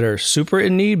people that are super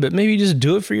in need, but maybe you just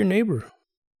do it for your neighbor.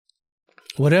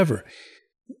 Whatever.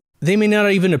 They may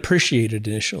not even appreciate it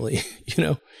initially.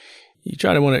 You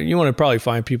want to probably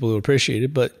find people who appreciate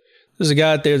it, but there's a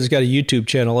guy out there that's got a YouTube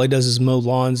channel. All he does is mow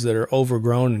lawns that are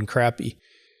overgrown and crappy.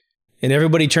 And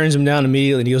everybody turns him down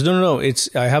immediately. And he goes, no.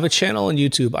 I have a channel on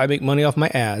YouTube. I make money off my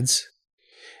ads.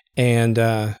 And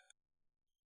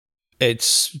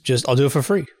it's just, I'll do it for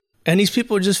free. And these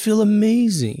people just feel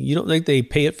amazing. You don't think they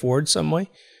pay it forward some way?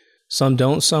 Some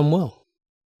don't, some will.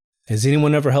 Has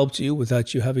anyone ever helped you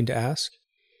without you having to ask?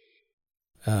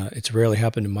 It's rarely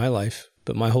happened in my life,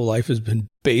 but my whole life has been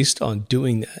based on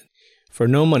doing that for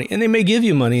no money. And they may give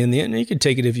you money in the end. You can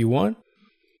take it if you want.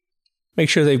 Make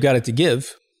sure they've got it to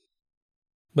give.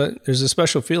 But there's a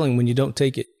special feeling when you don't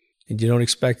take it and you don't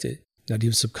expect it, not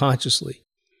even subconsciously.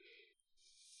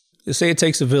 They say it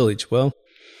takes a village. Well,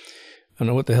 I don't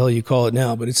know what the hell you call it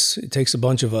now, but it takes a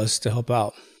bunch of us to help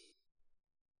out.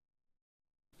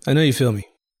 I know you feel me.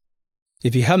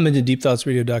 If you haven't been to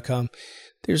deepthoughtsradio.com,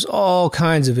 there's all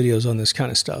kinds of videos on this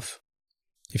kind of stuff.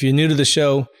 If you're new to the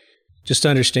show, just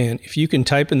understand, if you can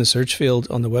type in the search field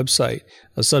on the website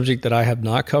a subject that I have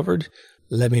not covered,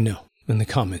 let me know. in the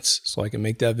comments so I can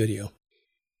make that video.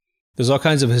 There's all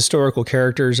kinds of historical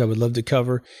characters I would love to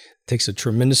cover. It takes a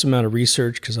tremendous amount of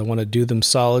research because I want to do them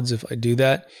solids if I do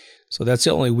that. So that's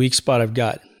the only weak spot I've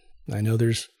got. I know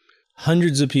there's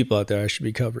hundreds of people out there I should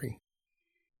be covering.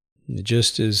 It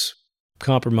just is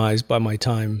compromised by my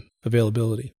time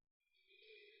availability.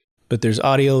 But there's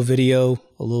audio, video,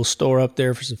 a little store up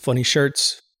there for some funny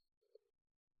shirts.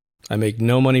 I make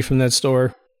no money from that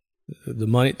store.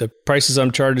 The prices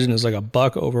I'm charging is like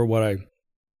 $1 over what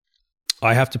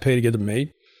I have to pay to get them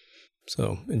made.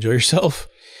 So enjoy yourself.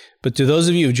 But to those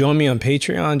of you who join me on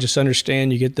Patreon, just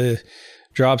understand you get the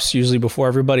drops usually before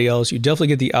everybody else. You definitely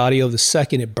get the audio the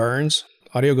second it burns.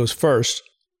 Audio goes first.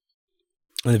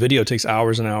 And the video takes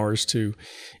hours and hours to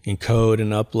encode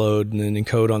and upload and then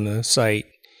encode on the site.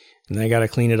 And then I got to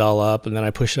clean it all up. And then I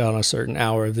push it out on a certain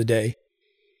hour of the day.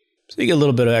 So you get a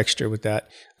little bit of extra with that.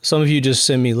 Some of you just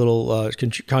send me little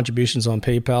contributions on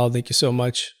PayPal. Thank you so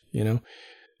much.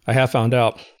 I have found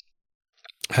out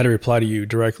how to reply to you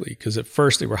directly because at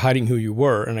first they were hiding who you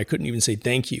were and I couldn't even say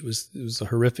thank you. It was a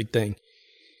horrific thing.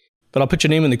 But I'll put your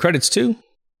name in the credits too.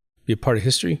 Be a part of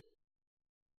history.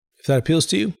 If that appeals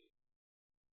to you,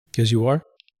 because you are.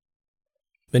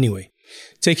 Anyway,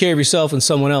 take care of yourself and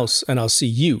someone else, and I'll see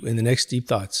you in the next Deep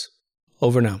Thoughts.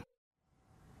 Over now.